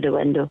something through the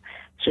window.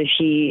 So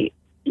she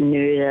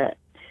knew that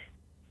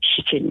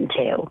she couldn't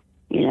tell,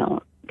 you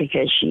know,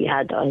 because she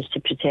had us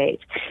to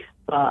protect.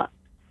 But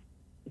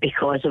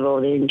because of all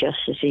the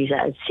injustices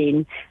that I'd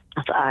seen,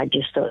 I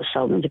just thought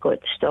someone's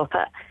got to stop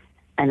it,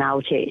 and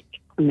I'll take,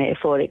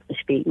 metaphorically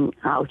speaking,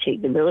 I'll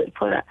take the bullet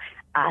for it.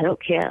 I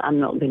don't care. I'm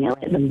not going to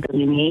let them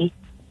bully me.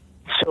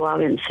 So I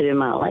went through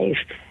my life,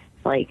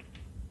 like,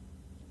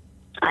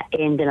 I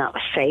ended up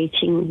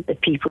fighting the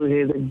people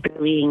who were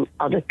bullying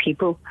other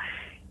people,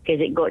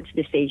 because it got to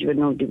the stage where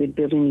nobody would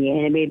bully me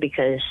anyway,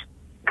 because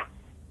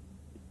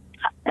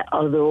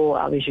although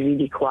I was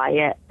really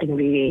quiet and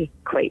really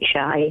quite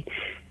shy,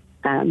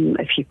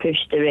 if you push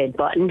the red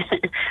button,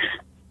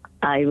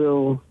 I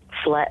will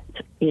flip,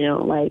 you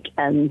know, like,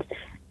 and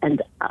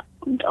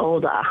all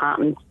that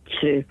happened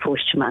through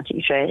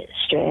post-traumatic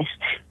stress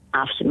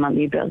after my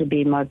wee brother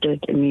being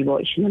murdered and me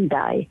watching him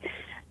die.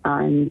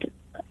 And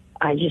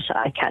I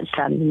can't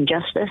stand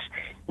injustice,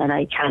 and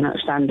I cannot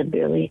stand the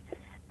bully,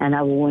 and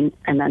I won't,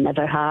 and I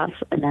never have,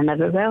 and I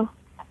never will.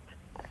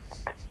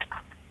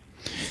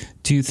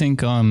 Do you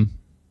think all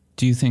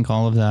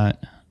of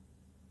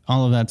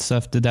that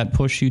stuff, did that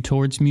push you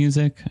towards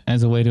music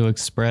as a way to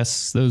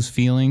express those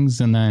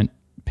feelings and that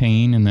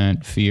pain and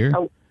that fear?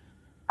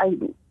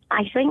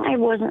 I think I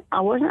wasn't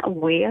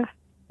aware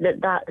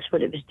that that's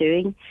what it was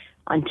doing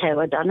until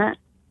I done it,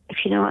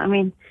 if you know what I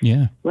mean.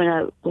 Yeah. When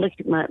I look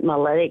at my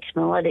lyrics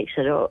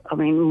are all, I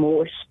mean,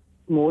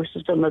 most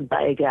of them are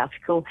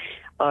biographical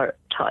or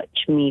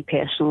touch me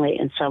personally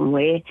in some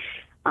way.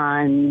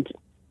 And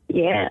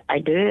yeah, I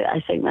do.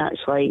 I think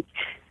that's like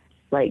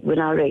when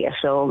I write a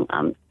song,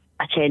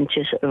 I tend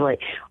to sort of, like,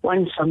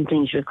 once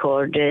something's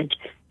recorded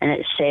and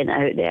it's sent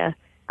out there,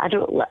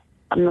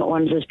 I'm not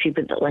one of those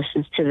people that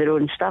listens to their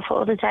own stuff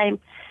all the time.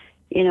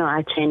 You know,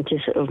 I tend to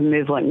sort of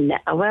move on.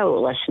 I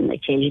will listen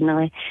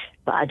occasionally,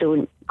 but I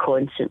don't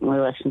constantly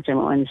listen to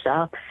my own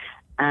stuff,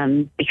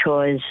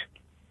 because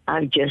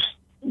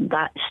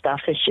that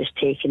stuff has just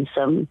taken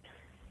some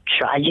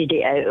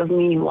tragedy out of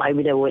me. Why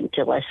would I want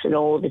to listen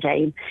all the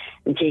time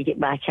and take it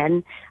back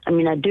in? I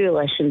mean, I do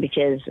listen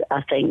because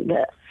I think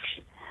that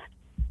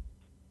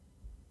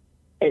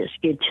it's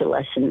good to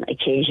listen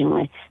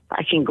occasionally.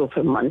 I can go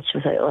for months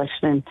without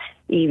listening,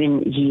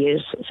 even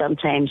years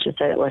sometimes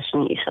without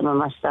listening to some of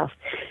my stuff.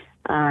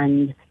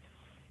 And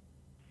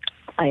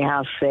I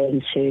have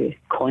friends who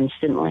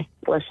constantly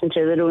listen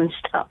to their own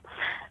stuff.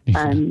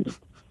 And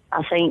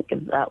I think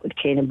that would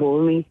kind of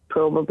bore me,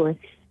 probably.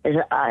 Is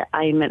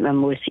I'm at my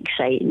most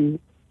excited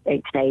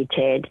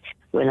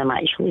when I'm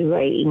actually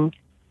writing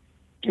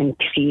and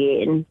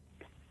creating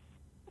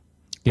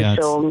a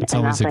song. It's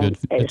always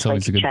it's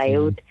like a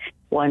child. Feeling.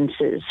 Once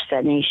it's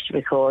finished,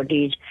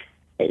 recorded,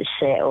 it's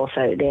set off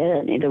out there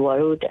into the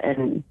world,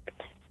 and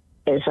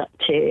it's up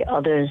to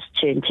others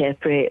to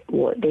interpret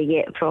what they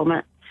get from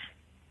it.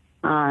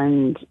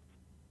 And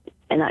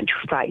in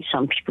actual fact,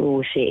 some people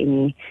will say to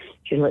me,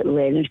 you're like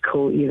Leonard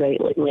Cohen, you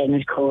write like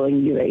Leonard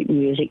Cohen, you write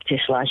music to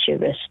slash your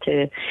wrist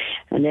to.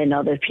 And then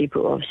other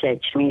people have said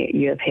to me,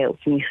 you have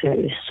helped me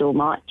through so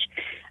much.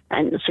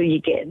 And so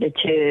you get the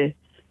two.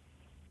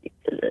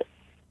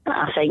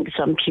 I think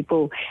some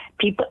people,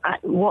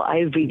 what I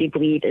really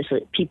believe is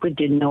that people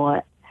do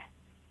not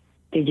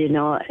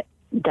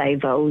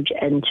divulge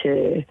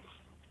into,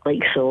 like,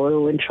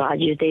 sorrow and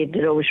tragedy.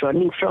 They're always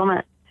running from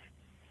it.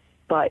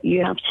 But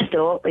you have to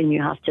stop and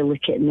you have to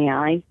look it in the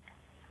eye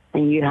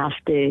and you have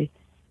to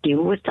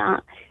deal with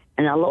that.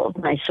 And a lot of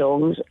my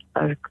songs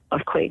are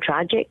quite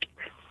tragic.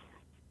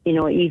 You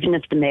know, even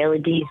if the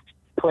melody's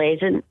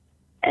pleasant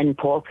and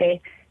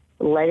poppy,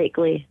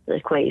 lyrically they're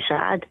quite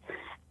sad.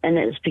 And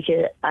it's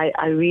because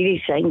I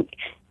really think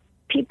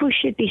people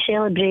should be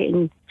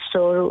celebrating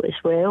sorrow as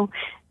well,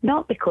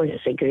 not because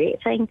it's a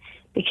great thing,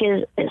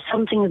 because it's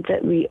something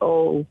that we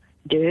all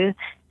do.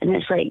 And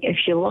it's like,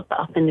 if you lock it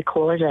up in the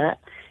closet,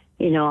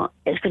 you know,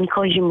 it's going to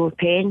cause you more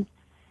pain.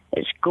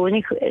 It's going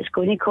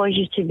to cause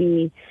you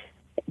to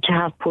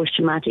have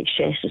post-traumatic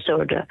stress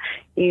disorder.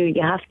 You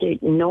have to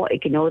not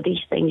ignore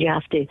these things. You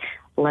have to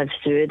live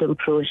through them,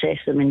 process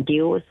them, and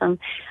deal with them.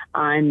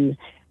 And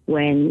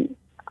when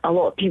a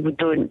lot of people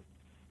don't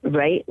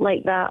write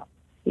like that,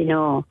 you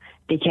know,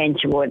 they tend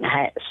to want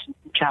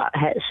chart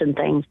hits and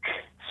things,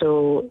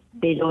 so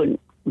they don't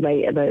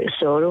write about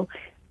sorrow.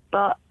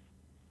 But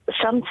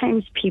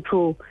sometimes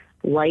people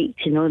like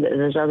to know that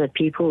there's other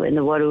people in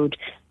the world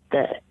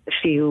that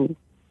feel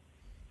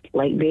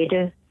like they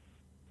do.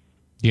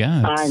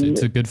 Yeah,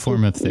 it's a good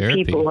form of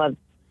therapy.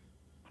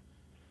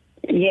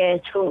 Yeah,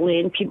 totally.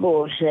 And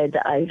people have said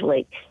that I've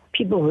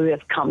people who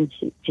have come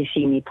to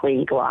see me play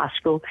in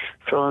Glasgow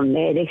from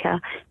America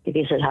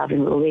because they're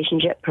having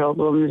relationship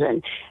problems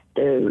and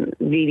they're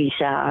really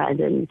sad,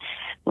 and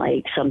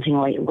something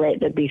like Let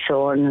There Be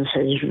Thorns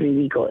has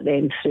really got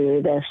them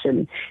through this,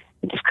 and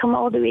they've come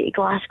all the way to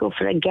Glasgow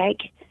for a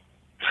gig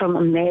from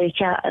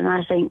America, and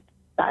I think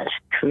that's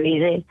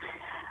crazy.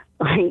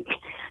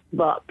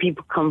 But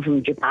people come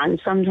from Japan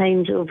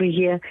sometimes over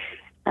here,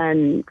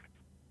 and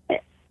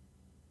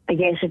I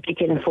guess if you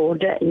can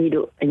afford it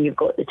and you've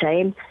got the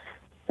time,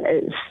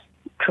 it's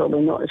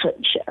probably not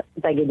such a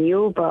big a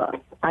deal. But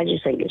I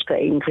just think it's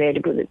pretty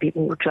incredible that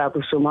people will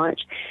travel so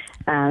much,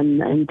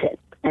 and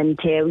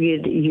tell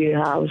you that you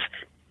have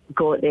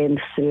got them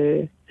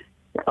through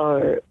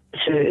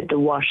the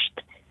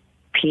worst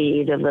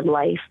period of their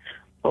life,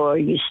 or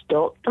you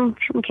stopped them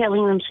from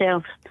killing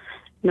themselves,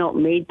 not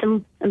made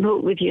them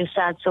emote with your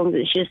sad songs.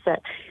 It's just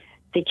that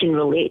they can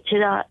relate to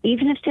that,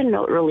 even if they're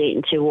not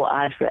relating to what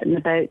I've written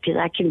about, because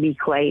I can be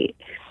quite,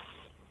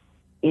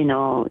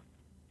 not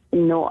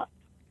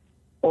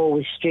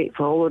always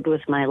straightforward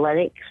with my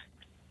lyrics.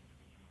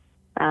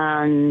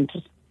 And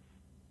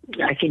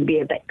I can be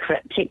a bit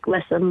cryptic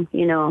with them,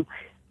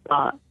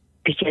 but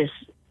because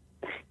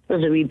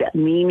there's a wee bit of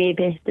me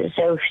maybe that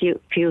still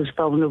feels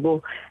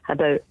vulnerable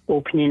about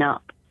opening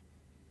up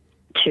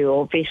too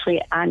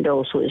obviously, and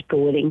also it's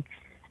boring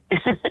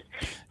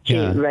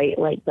to write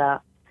like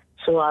that.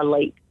 So I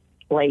like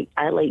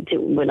to,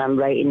 when I'm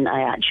writing,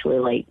 I actually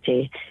like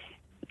to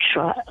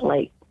try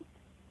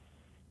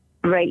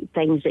write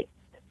things that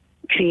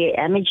create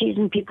images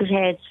in people's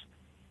heads.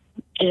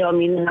 Do you know what I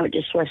mean? They're not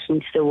just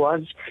listening to the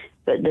words,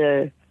 but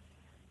they're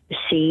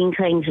seeing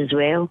things as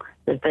well.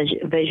 They're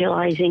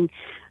visualizing,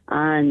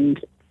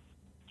 and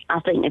I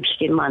think if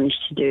you can manage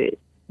to do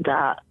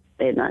that,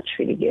 then that's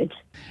really good.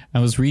 I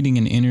was reading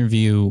an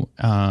interview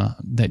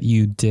that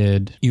you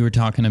did. You were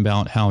talking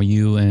about how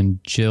you and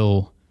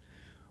Jill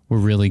were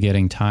really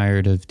getting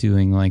tired of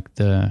doing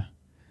the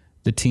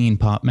teen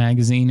pop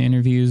magazine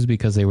interviews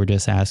because they were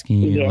just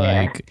asking you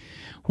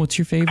what's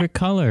your favorite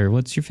color?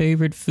 What's your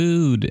favorite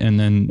food? And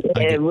then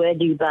where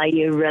do you buy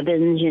your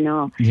ribbons?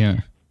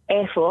 Yeah.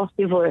 F off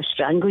before I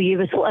strangle you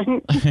with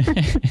one.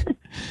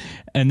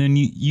 And then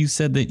you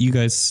said that you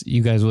guys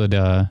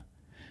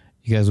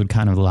would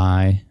kind of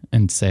lie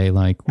and say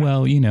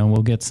well,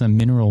 we'll get some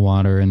mineral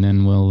water and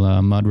then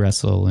we'll mud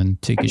wrestle and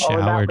take a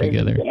shower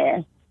together.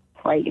 Yeah.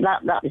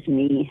 That was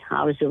me.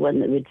 I was the one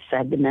that would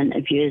fib in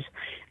interviews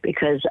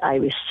because I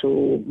was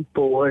so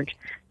bored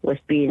with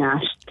being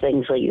asked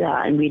things like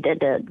that. And we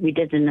did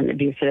an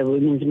interview for a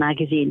women's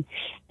magazine,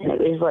 and it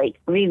was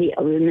really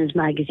a women's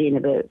magazine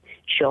about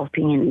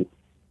shopping and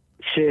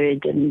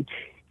food and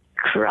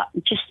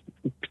just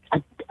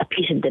a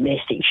piece of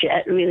domestic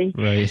shit, really.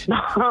 Right.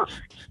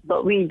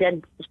 But we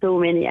did so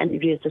many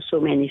interviews for so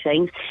many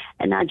things,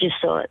 and I just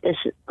thought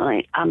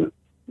I'm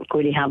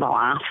going to have a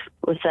laugh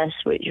with this,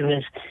 which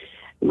was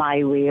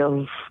my way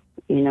of,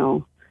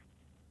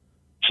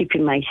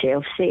 keeping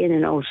myself sane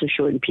and also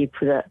showing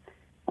people that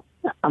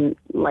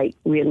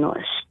we're not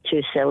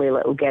two silly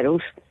little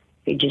girls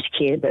who just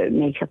care about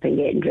makeup and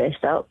getting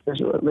dressed up.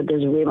 There's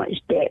way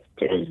much depth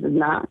to us than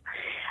that.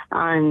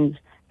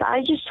 But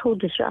I just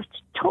told the truth,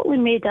 totally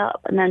made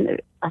up, and then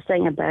a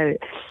thing about,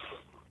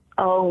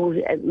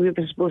 we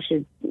were supposed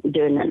to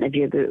do an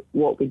interview about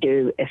what we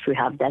do if we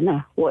have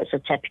dinner. What's a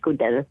typical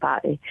dinner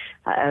party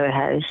at our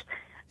house?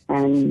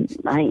 And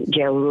I think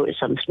Jill wrote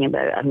something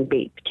about having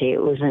baked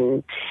potatoes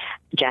and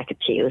jacket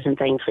potatoes and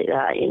things like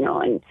that,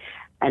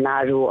 and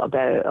I wrote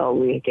about,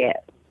 we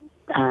get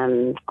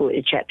go to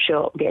the chip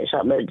shop, get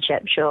something at the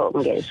chip shop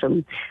and get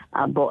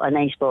a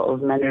nice bottle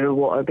of mineral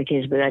water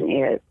because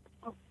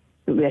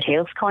we're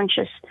health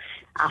conscious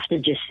after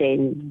just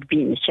saying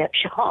be in the chip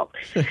shop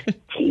to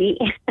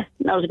eat.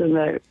 And I was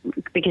going,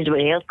 because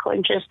we're health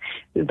conscious,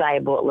 we buy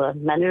a bottle of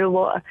mineral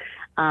water,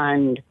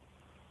 and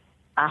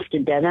after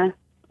dinner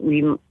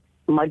we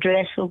mud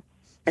wrestle.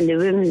 And the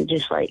women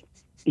just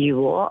you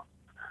what?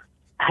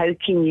 How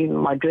can you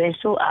mud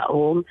wrestle at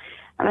home?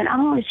 I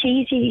mean, it's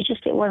easy. You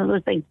just get one of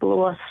those big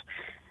blow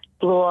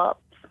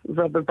up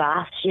rubber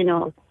baths,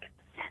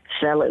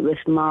 fill it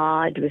with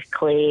mud, with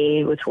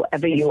clay, with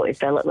whatever you want to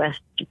fill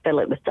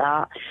it with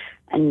that,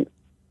 and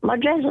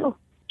mud wrestle.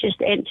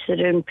 Just empty the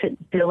room, put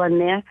the pool in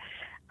there,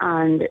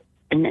 and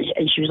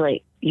she was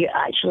like, "You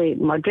actually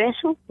mud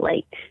wrestle,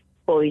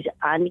 boys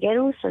and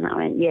girls?" And I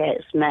went, "Yeah,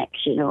 it's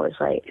mixed, it's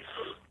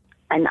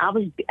and I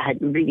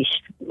had really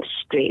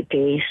straight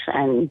face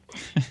and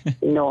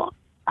not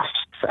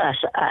a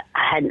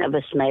hint of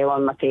a smile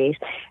on my face.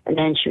 And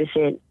then she was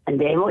saying, "And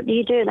then what do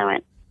you do?" And I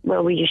went,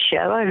 "Well, we just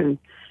shower and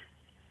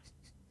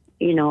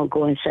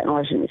go and sit and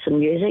listen to some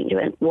music." She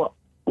went, What,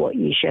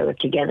 you shower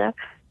together?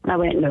 And I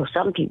went, "No,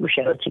 some people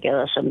shower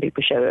together, some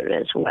people shower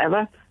at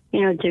whatever, do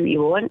what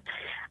you want."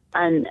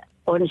 And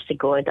honest to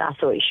God, I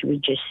thought she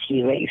would just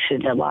see right through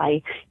the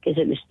lie, because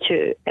it was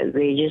too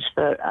outrageous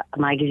for a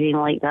magazine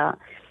like that.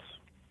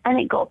 And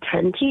it got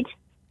printed.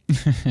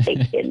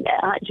 it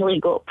actually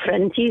got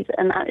printed,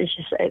 and it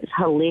was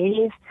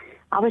hilarious.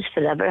 I was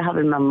forever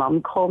having my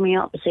mum call me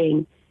up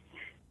saying,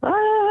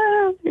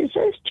 is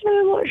this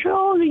true? What's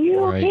wrong? Are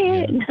you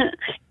okay? Yeah.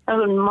 I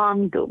went,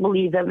 Mum, don't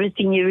believe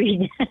everything you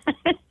read.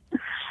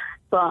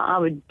 But I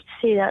would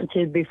say that to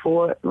her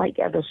before, like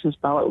ever since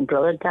my little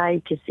brother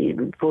died, because he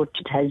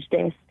reported his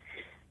death.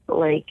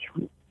 Like,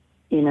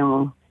 you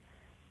know,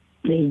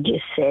 they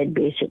just said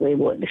basically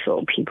what they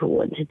thought people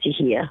wanted to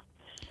hear.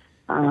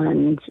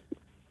 And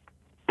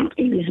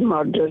he was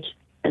murdered,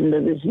 and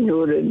there was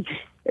no room.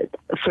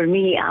 For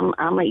me,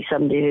 I'm like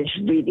somebody who's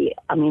really,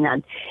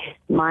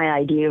 my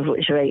idea of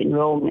what's right and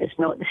wrong is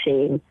not the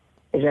same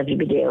as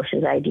everybody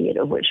else's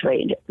idea of what's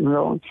right and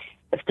wrong.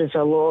 If there's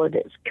a law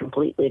that's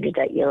completely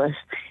ridiculous,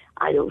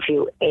 I don't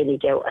feel any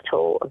guilt at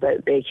all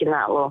about breaking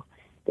that law,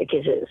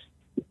 because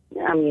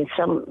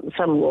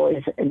some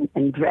laws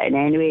in Britain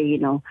anyway, you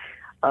know,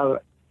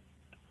 are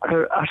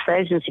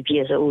thousands of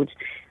years old,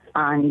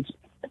 and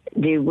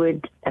they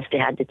would, if they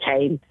had the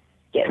time,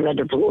 get rid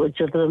of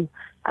loads of them.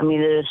 I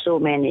mean, there are so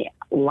many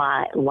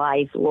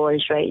live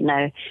laws right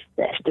now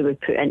that if they were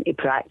put into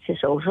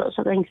practice, all sorts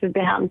of things would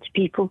be happening to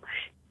people.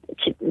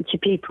 To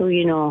people,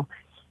 you know,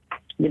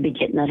 they'd be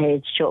getting their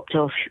heads chopped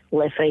off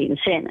left, right and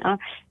centre.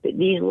 But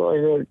these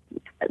laws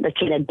they're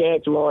kind of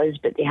dead laws,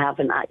 but they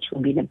haven't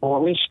actually been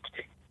abolished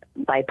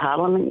by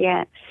Parliament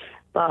yet.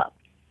 But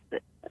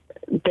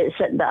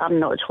I'm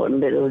not talking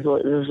about those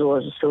laws. Those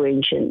laws are so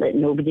ancient that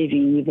nobody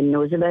really even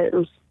knows about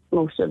them,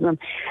 most of them.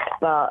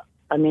 But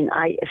I mean,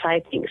 if I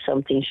think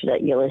something's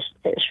ridiculous,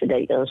 it's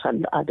ridiculous.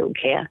 I don't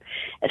care.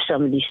 If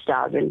somebody's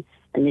starving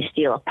and they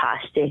steal a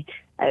pasty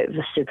out of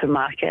a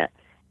supermarket,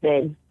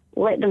 then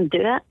let them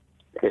do it.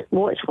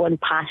 What's one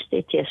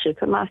pasty to a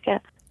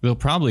supermarket? They'll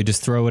probably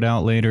just throw it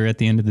out later at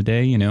the end of the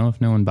day, you know,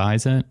 if no one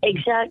buys it.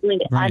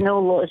 Exactly. Right. I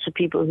know lots of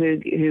people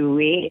who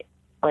wait,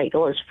 like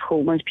lots of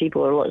homeless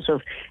people or lots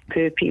of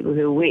poor people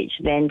who wait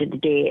to the end of the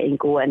day and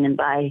go in and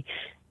buy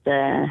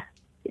the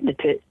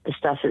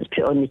stuff that's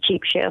put on the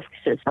cheap shelf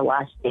because it's the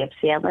last day of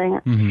selling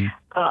it. Mm-hmm.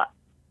 But,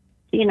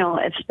 you know,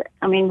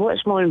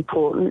 what's more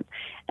important?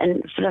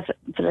 And for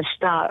a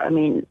start, I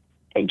mean,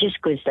 it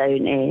just goes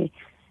down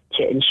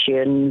to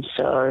insurance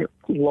or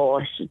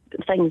loss.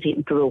 Things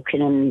get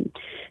broken in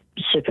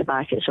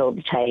supermarkets all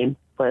the time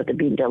where they're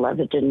being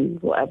delivered and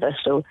whatever.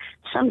 So if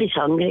somebody's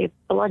hungry,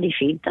 bloody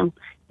feed them.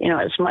 You know,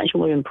 it's much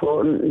more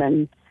important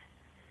than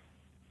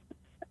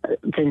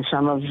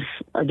some of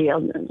the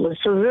other.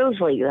 So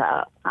rules like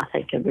that, I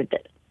think, are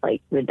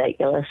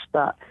ridiculous.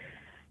 But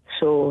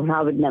so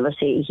I would never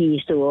say he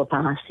stole a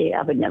pasty.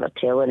 I would never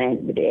tell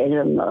anybody.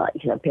 I'm not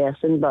that kind of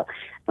person. But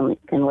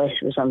unless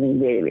it was something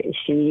very, very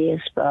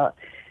serious. But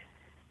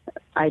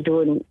I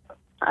don't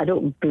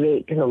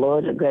break the law.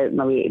 I don't go out of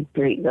my way to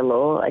break the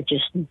law. I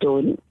just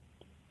don't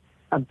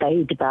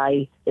abide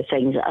by the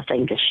things that I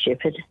think are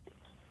stupid.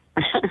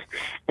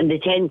 And they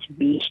tend to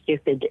be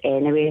stupid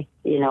anyway,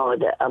 you know.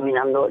 I'm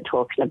not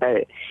talking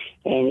about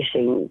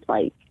anything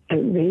like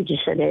outrageous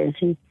or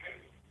anything.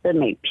 There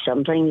might be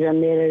some things in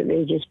there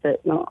outrageous,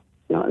 but not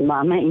in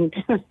my mind.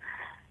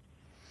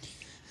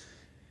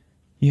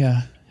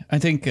 Yeah, I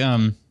think.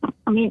 People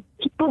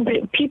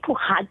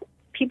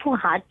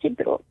had to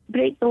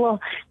break the law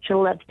to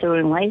live their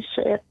own lives.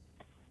 Yeah.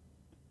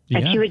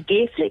 If you were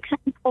gay, for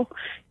example,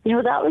 you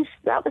know, that was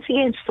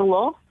against the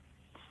law.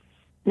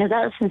 Now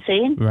that's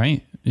insane.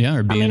 Right. Yeah,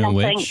 or being a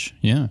witch.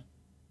 Yeah.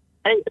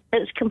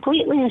 It's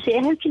completely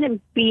insane. How can it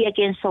be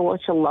against the law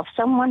to love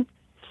someone,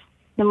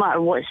 no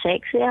matter what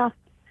sex they are?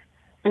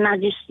 And I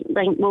just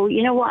think, well,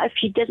 you know what?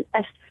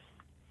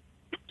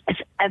 If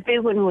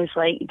everyone was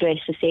like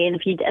dressed the same,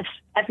 if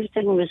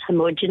everything was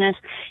homogenous,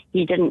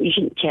 you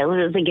shouldn't tell if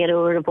it was a girl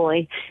or a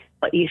boy,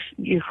 but you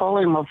fall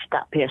in love with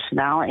that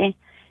personality.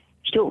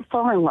 You don't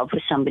fall in love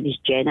with somebody's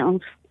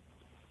genitals.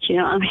 Do you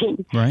know what I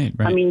mean? Right.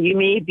 I mean, you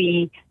may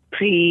be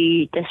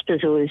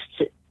predisposed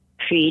to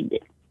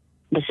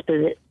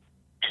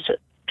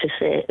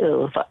say,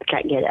 oh, I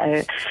can't get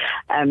it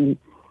out,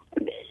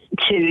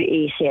 to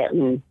a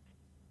certain,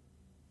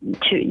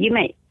 you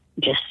might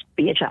just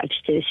be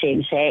attracted to the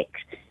same sex,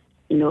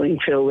 knowing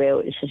full well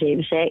it's the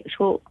same sex.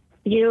 Well,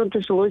 you know,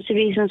 there's loads of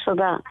reasons for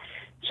that.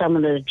 Some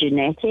of them are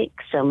genetic,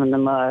 some of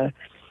them are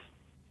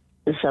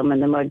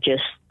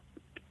just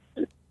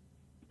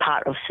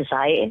part of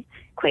society.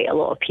 Quite a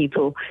lot of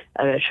people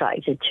are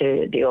attracted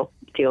to the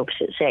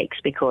opposite sex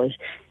because,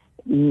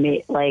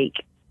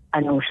 like,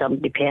 I know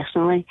somebody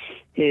personally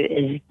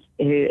who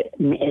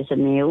is a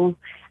male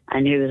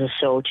and who was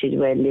assaulted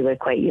when they were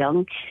quite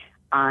young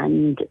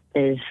and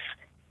is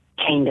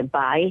kind of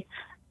bi,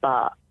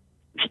 but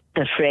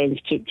their friends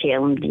keep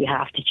telling them you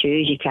have to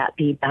choose, you can't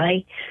be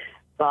bi.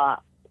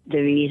 But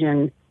the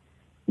reason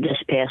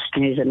this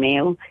person who's a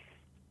male,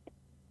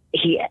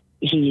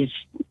 he's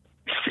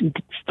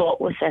fought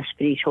with this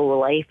for his whole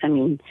life. I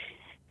mean,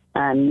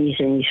 he's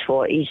in his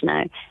 40s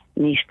now.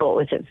 and he's fought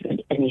with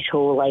it in his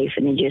whole life,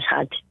 and he just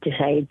had to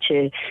decide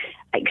to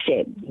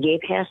accept the gay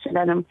person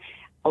in him,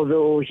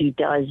 although he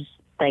does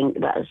think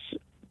that's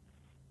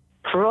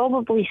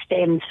probably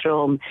stems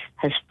from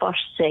his first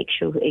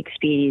sexual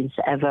experience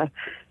ever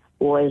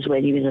was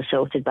when he was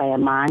assaulted by a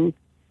man.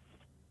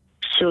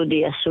 So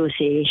the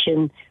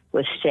association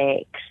with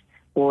sex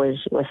was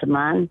with a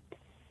man.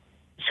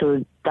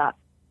 So that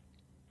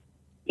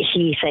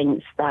he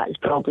thinks that's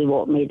probably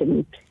what made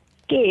him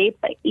gay,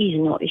 but he's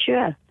not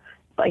sure.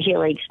 But he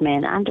likes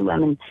men and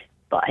women,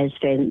 but his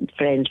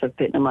friends were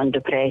putting him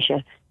under pressure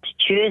to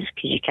choose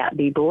because you can't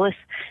be both.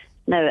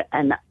 Now,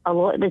 and a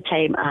lot of the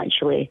time,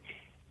 actually,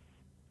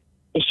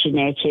 it's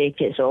genetic,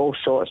 it's all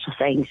sorts of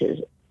things.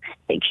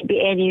 It could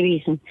be any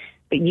reason,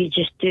 but you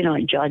just do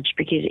not judge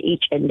because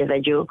each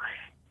individual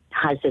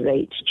has the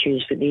right to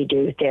choose what they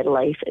do with their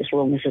life as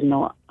long as they're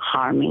not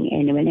harming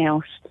anyone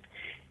else.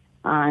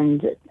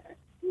 And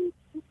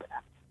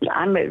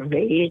I'm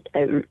outraged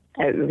at,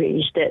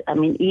 I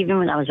mean, even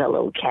when I was a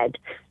little kid,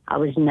 I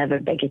was never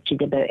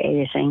bigoted about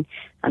anything.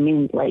 I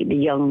mean, like the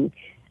young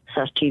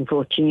 13,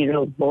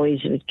 14-year-old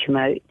boys would come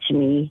out to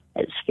me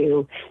at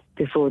school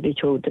before they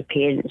told their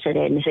parents or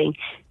anything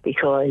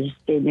because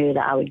they knew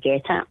that I would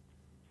get it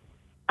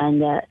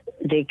and that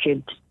they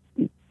could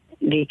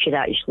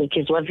actually,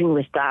 because living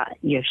with that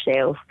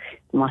yourself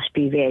must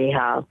be very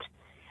hard,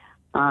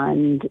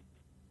 and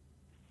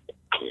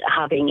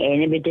having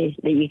anybody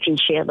that you can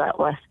share that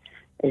with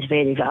is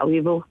very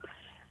valuable.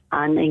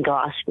 And in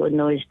Glasgow in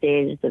those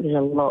days, there was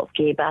a lot of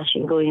gay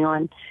bashing going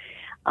on,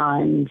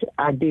 and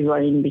I'd be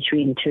running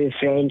between two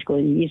friends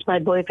going, he's my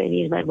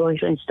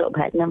boyfriend, stop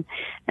hitting him.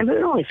 And we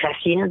were only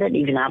 15, I didn't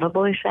even have a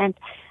boyfriend.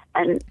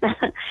 And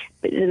but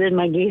they were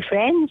my gay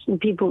friends, and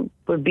people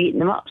were beating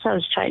them up, so I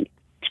was trying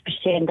to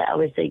pretend that I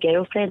was their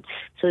girlfriend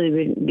so they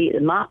wouldn't beat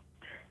them up,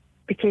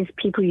 because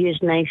people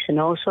use knives and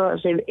all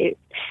sorts. The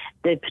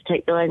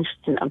particular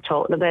incident I'm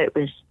talking about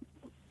was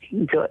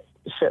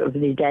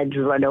they did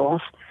run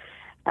off.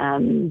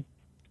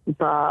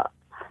 But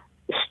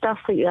stuff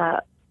like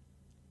that,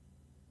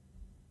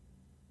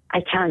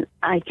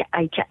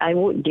 I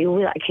won't deal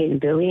with that kind of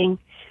bullying.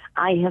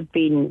 I have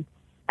been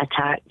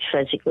attacked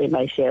physically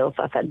myself.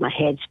 I've had my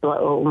head split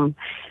open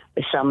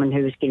with someone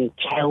who was going to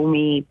kill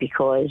me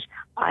because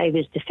I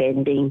was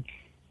defending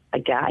a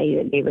guy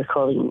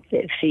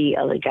that three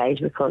other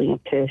guys were calling a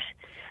poof.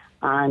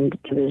 And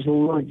there was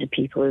loads of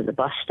people at the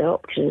bus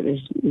stop because it was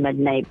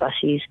midnight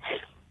buses.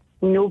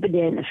 Nobody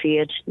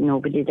interfered,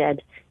 nobody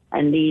did.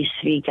 And these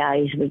three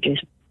guys were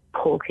just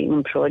poking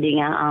and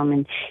prodding at him,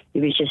 and he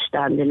was just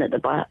standing at the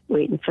bus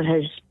waiting for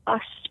his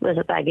bus with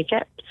a bag of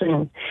chips.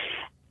 And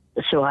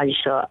so I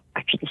just thought,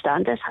 I couldn't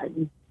stand this. I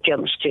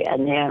jumped straight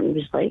in there and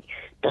was like,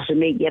 does it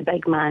make you a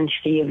big man,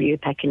 three of you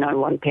picking on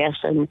one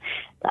person?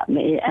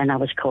 And I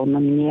was calling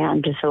them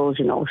Neanderthals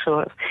and all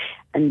sorts.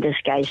 And this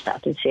guy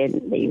started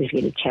saying that he was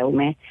going to kill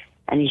me.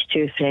 And his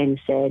two friends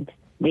said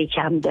they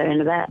calmed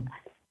down a bit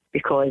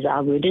because I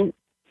wouldn't.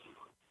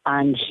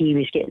 And he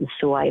was getting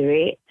so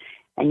irate,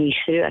 and he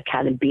threw a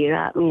can of beer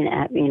at me and it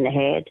hit me in the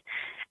head,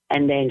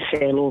 and then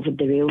fell over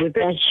the railway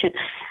bridge.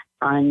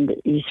 And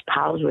his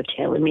pals were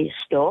telling me to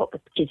stop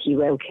because he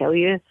will kill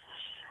you.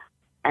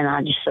 And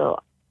I just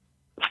thought,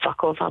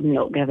 fuck off, I'm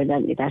not giving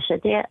into this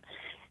idiot.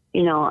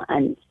 You know,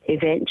 and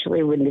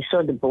eventually when they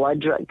saw the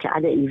blood, I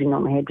didn't even know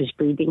my head was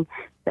bleeding,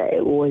 but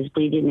it was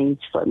bleeding, and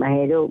he split my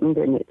head open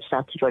and it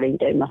started running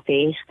down my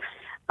face.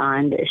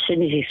 And as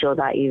soon as he saw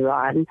that, he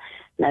ran.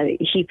 Now,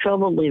 he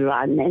probably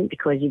ran then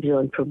because he was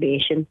on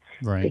probation.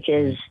 Right.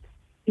 Because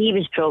he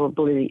was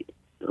probably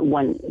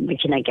the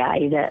kind of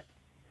guy that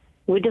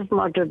would have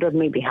murdered or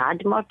maybe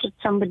had murdered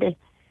somebody.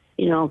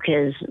 You know,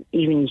 because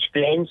even his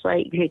friends,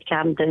 like, who'd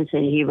calmed down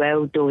saying,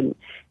 don't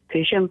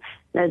push him.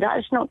 Now,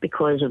 that's not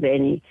because of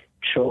any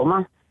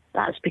trauma.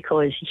 That's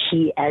because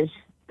he is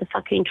the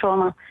fucking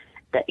trauma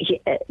that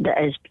he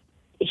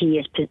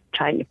is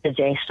trying to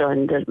possess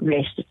on the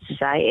rest of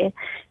society.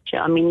 Do you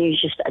know what I mean? He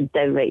was just a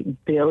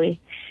downright bully,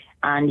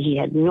 and he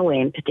had no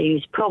empathy. He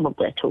was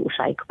probably a total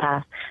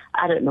psychopath.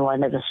 I don't know. I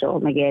never saw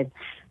him again.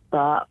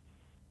 But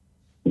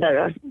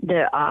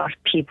there are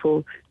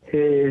people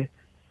who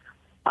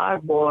are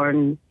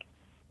born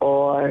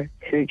or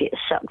who get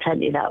sucked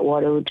into that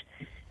world,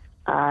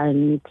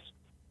 and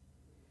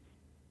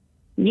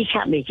you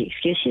can't make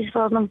excuses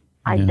for them.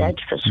 I did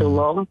for so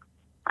long.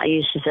 I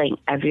used to think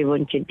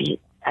everyone would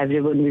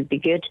be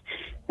good.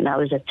 When I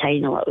was a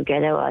tiny little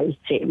girl, I would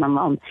say to my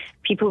mum,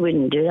 people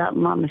wouldn't do that,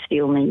 Mum, if they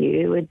only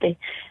knew, would they?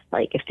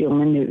 Like, if they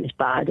only knew it was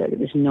bad or it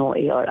was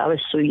naughty, or I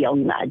was so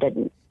young that I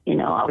didn't, you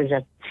know, I was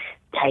a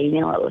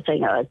tiny little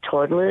thing, I was a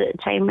toddler at the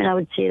time when I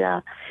would say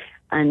that.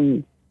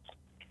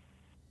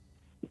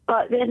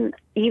 But then,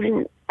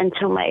 even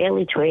until my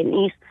early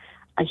 20s,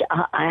 I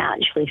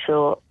actually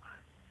thought,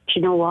 do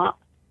you know what?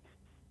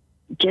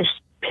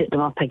 Just put them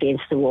up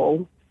against the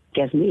wall,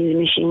 give me the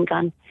machine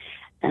gun,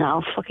 and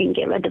I'll fucking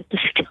get rid of the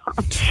scar.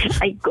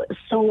 I got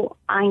so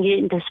angry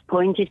and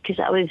disappointed because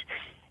I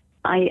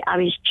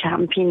was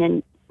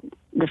championing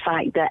the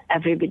fact that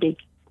everybody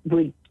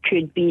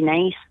could be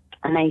nice,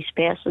 a nice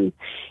person.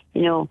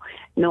 You know,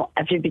 not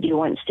everybody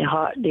wants to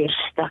hurt. They're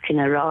stuck in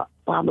a rut,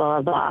 blah,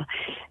 blah, blah.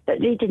 But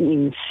they didn't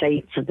even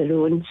fight for their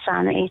own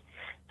sanity.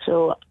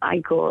 So I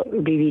got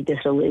really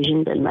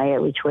disillusioned in my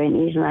early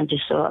 20s, and I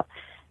just thought,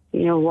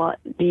 you know what,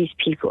 these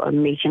people are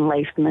making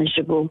life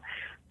miserable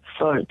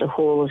for the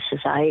whole of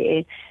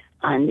society,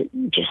 and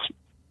just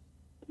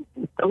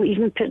don't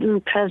even put them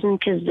in prison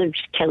because they'll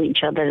just kill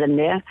each other in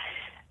there.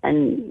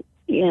 And,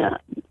 you know,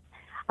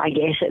 I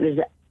guess it was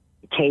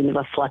kind of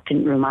a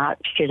flippant remark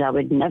because I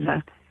would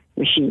never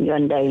machine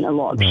gun down a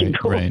lot of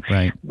people.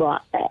 Right.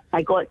 But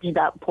I got to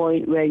that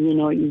point where, you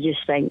know, you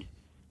just think,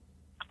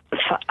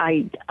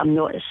 I'm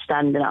not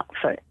standing up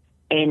for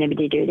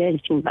anybody doing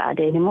anything bad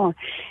anymore.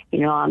 You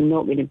know, I'm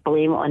not going to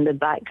blame it on the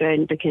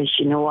background because,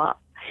 you know what,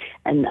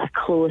 in a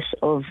close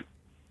of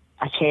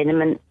a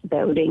tenement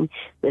building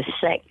with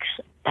 6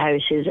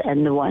 houses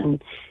in the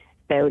one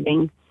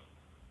building,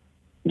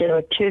 there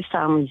were 2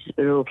 families that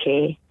were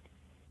okay.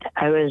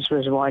 Ours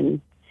was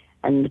one,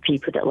 and the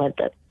people that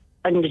lived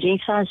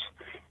underneath us,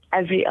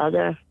 the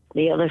other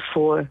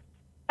 4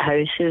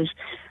 houses,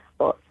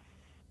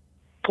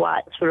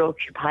 flats were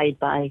occupied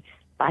by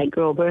bank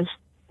robbers,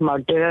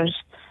 murderers.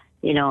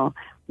 You know,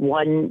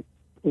 one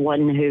who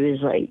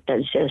was like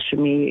downstairs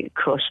from me,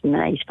 across from the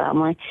nice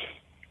family,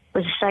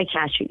 was a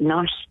psychiatric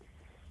nurse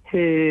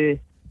who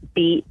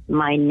beat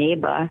my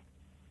neighbour's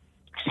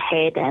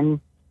head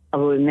in, a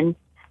woman,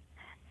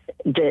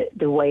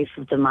 the wife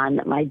of the man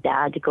that my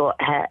dad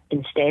got hit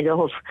instead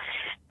of.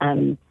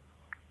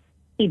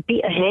 He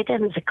beat her head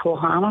in with a claw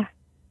hammer,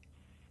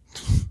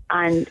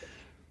 and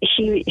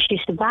she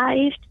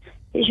survived.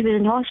 She was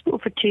in hospital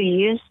for 2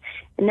 years,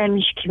 and then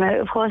when she came out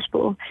of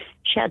hospital,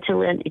 she had to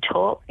learn to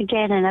talk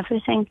again and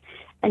everything.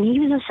 And he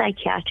was a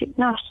psychiatric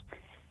nurse.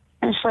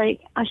 And it's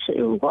like, I said,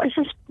 what is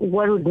this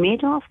world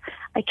made of?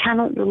 I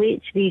cannot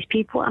relate to these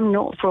people. I'm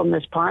not from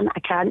this planet. I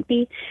can't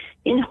be,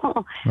 you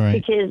know,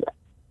 because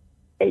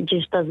it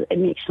just doesn't, it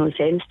makes no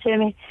sense to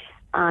me.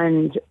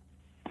 And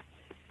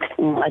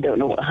I don't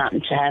know what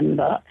happened to him,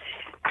 but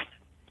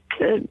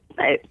it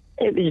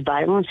was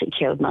violence that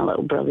killed my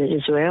little brother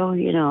as well,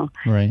 you know.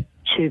 Right.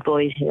 2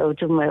 boys held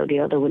him while the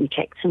other one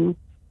kicked him.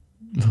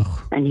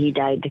 And he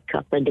died a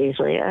couple of days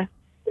later,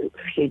 a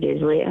few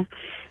days later.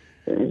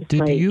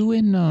 Did you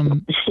and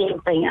the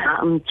same thing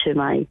happened to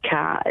my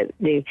cat.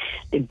 They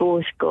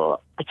both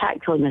got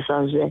attacked on the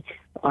Thursday,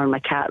 or my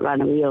cat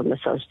ran away on the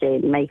Thursday.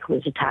 Michael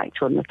was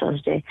attacked on the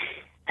Thursday,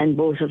 and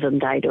both of them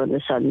died on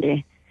the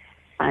Sunday.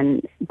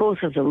 And both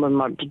of them were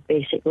murdered,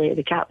 basically.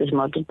 The cat was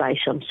murdered by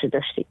some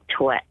sadistic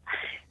twit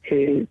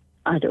who,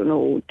 I don't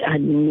know,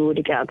 had no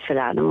regard for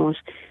animals,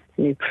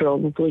 and who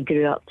probably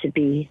grew up to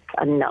be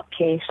a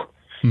nutcase.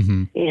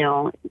 Mm-hmm. You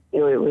know, we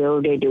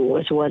already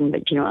was one,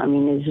 but you know what I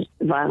mean, his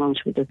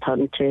violence would have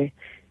turned to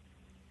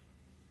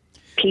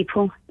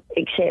people,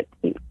 except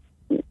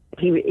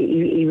he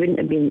wouldn't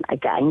have been a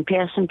gang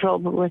person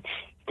probably.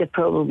 He'd have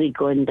probably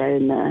gone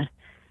down the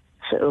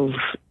sort of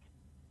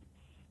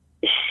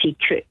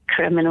secret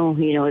criminal,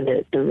 you know,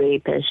 the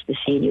rapist, the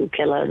serial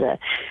killer,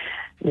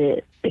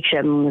 the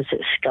criminals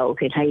that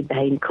skulk and hide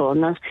behind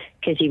corners,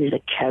 because he was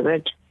a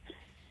coward.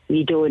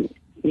 You don't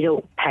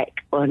pick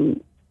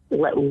on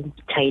little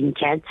tiny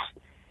kids.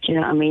 Do you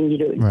know what I mean? You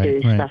don't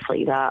do stuff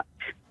like that.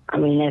 I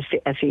mean,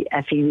 if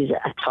he was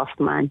a tough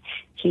man,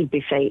 he'd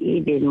be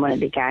in one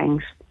of the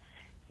gangs,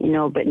 you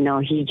know. But no,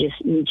 he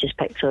just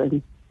picks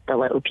on the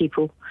little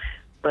people.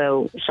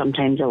 Well,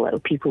 sometimes the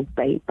little people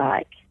bite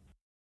back.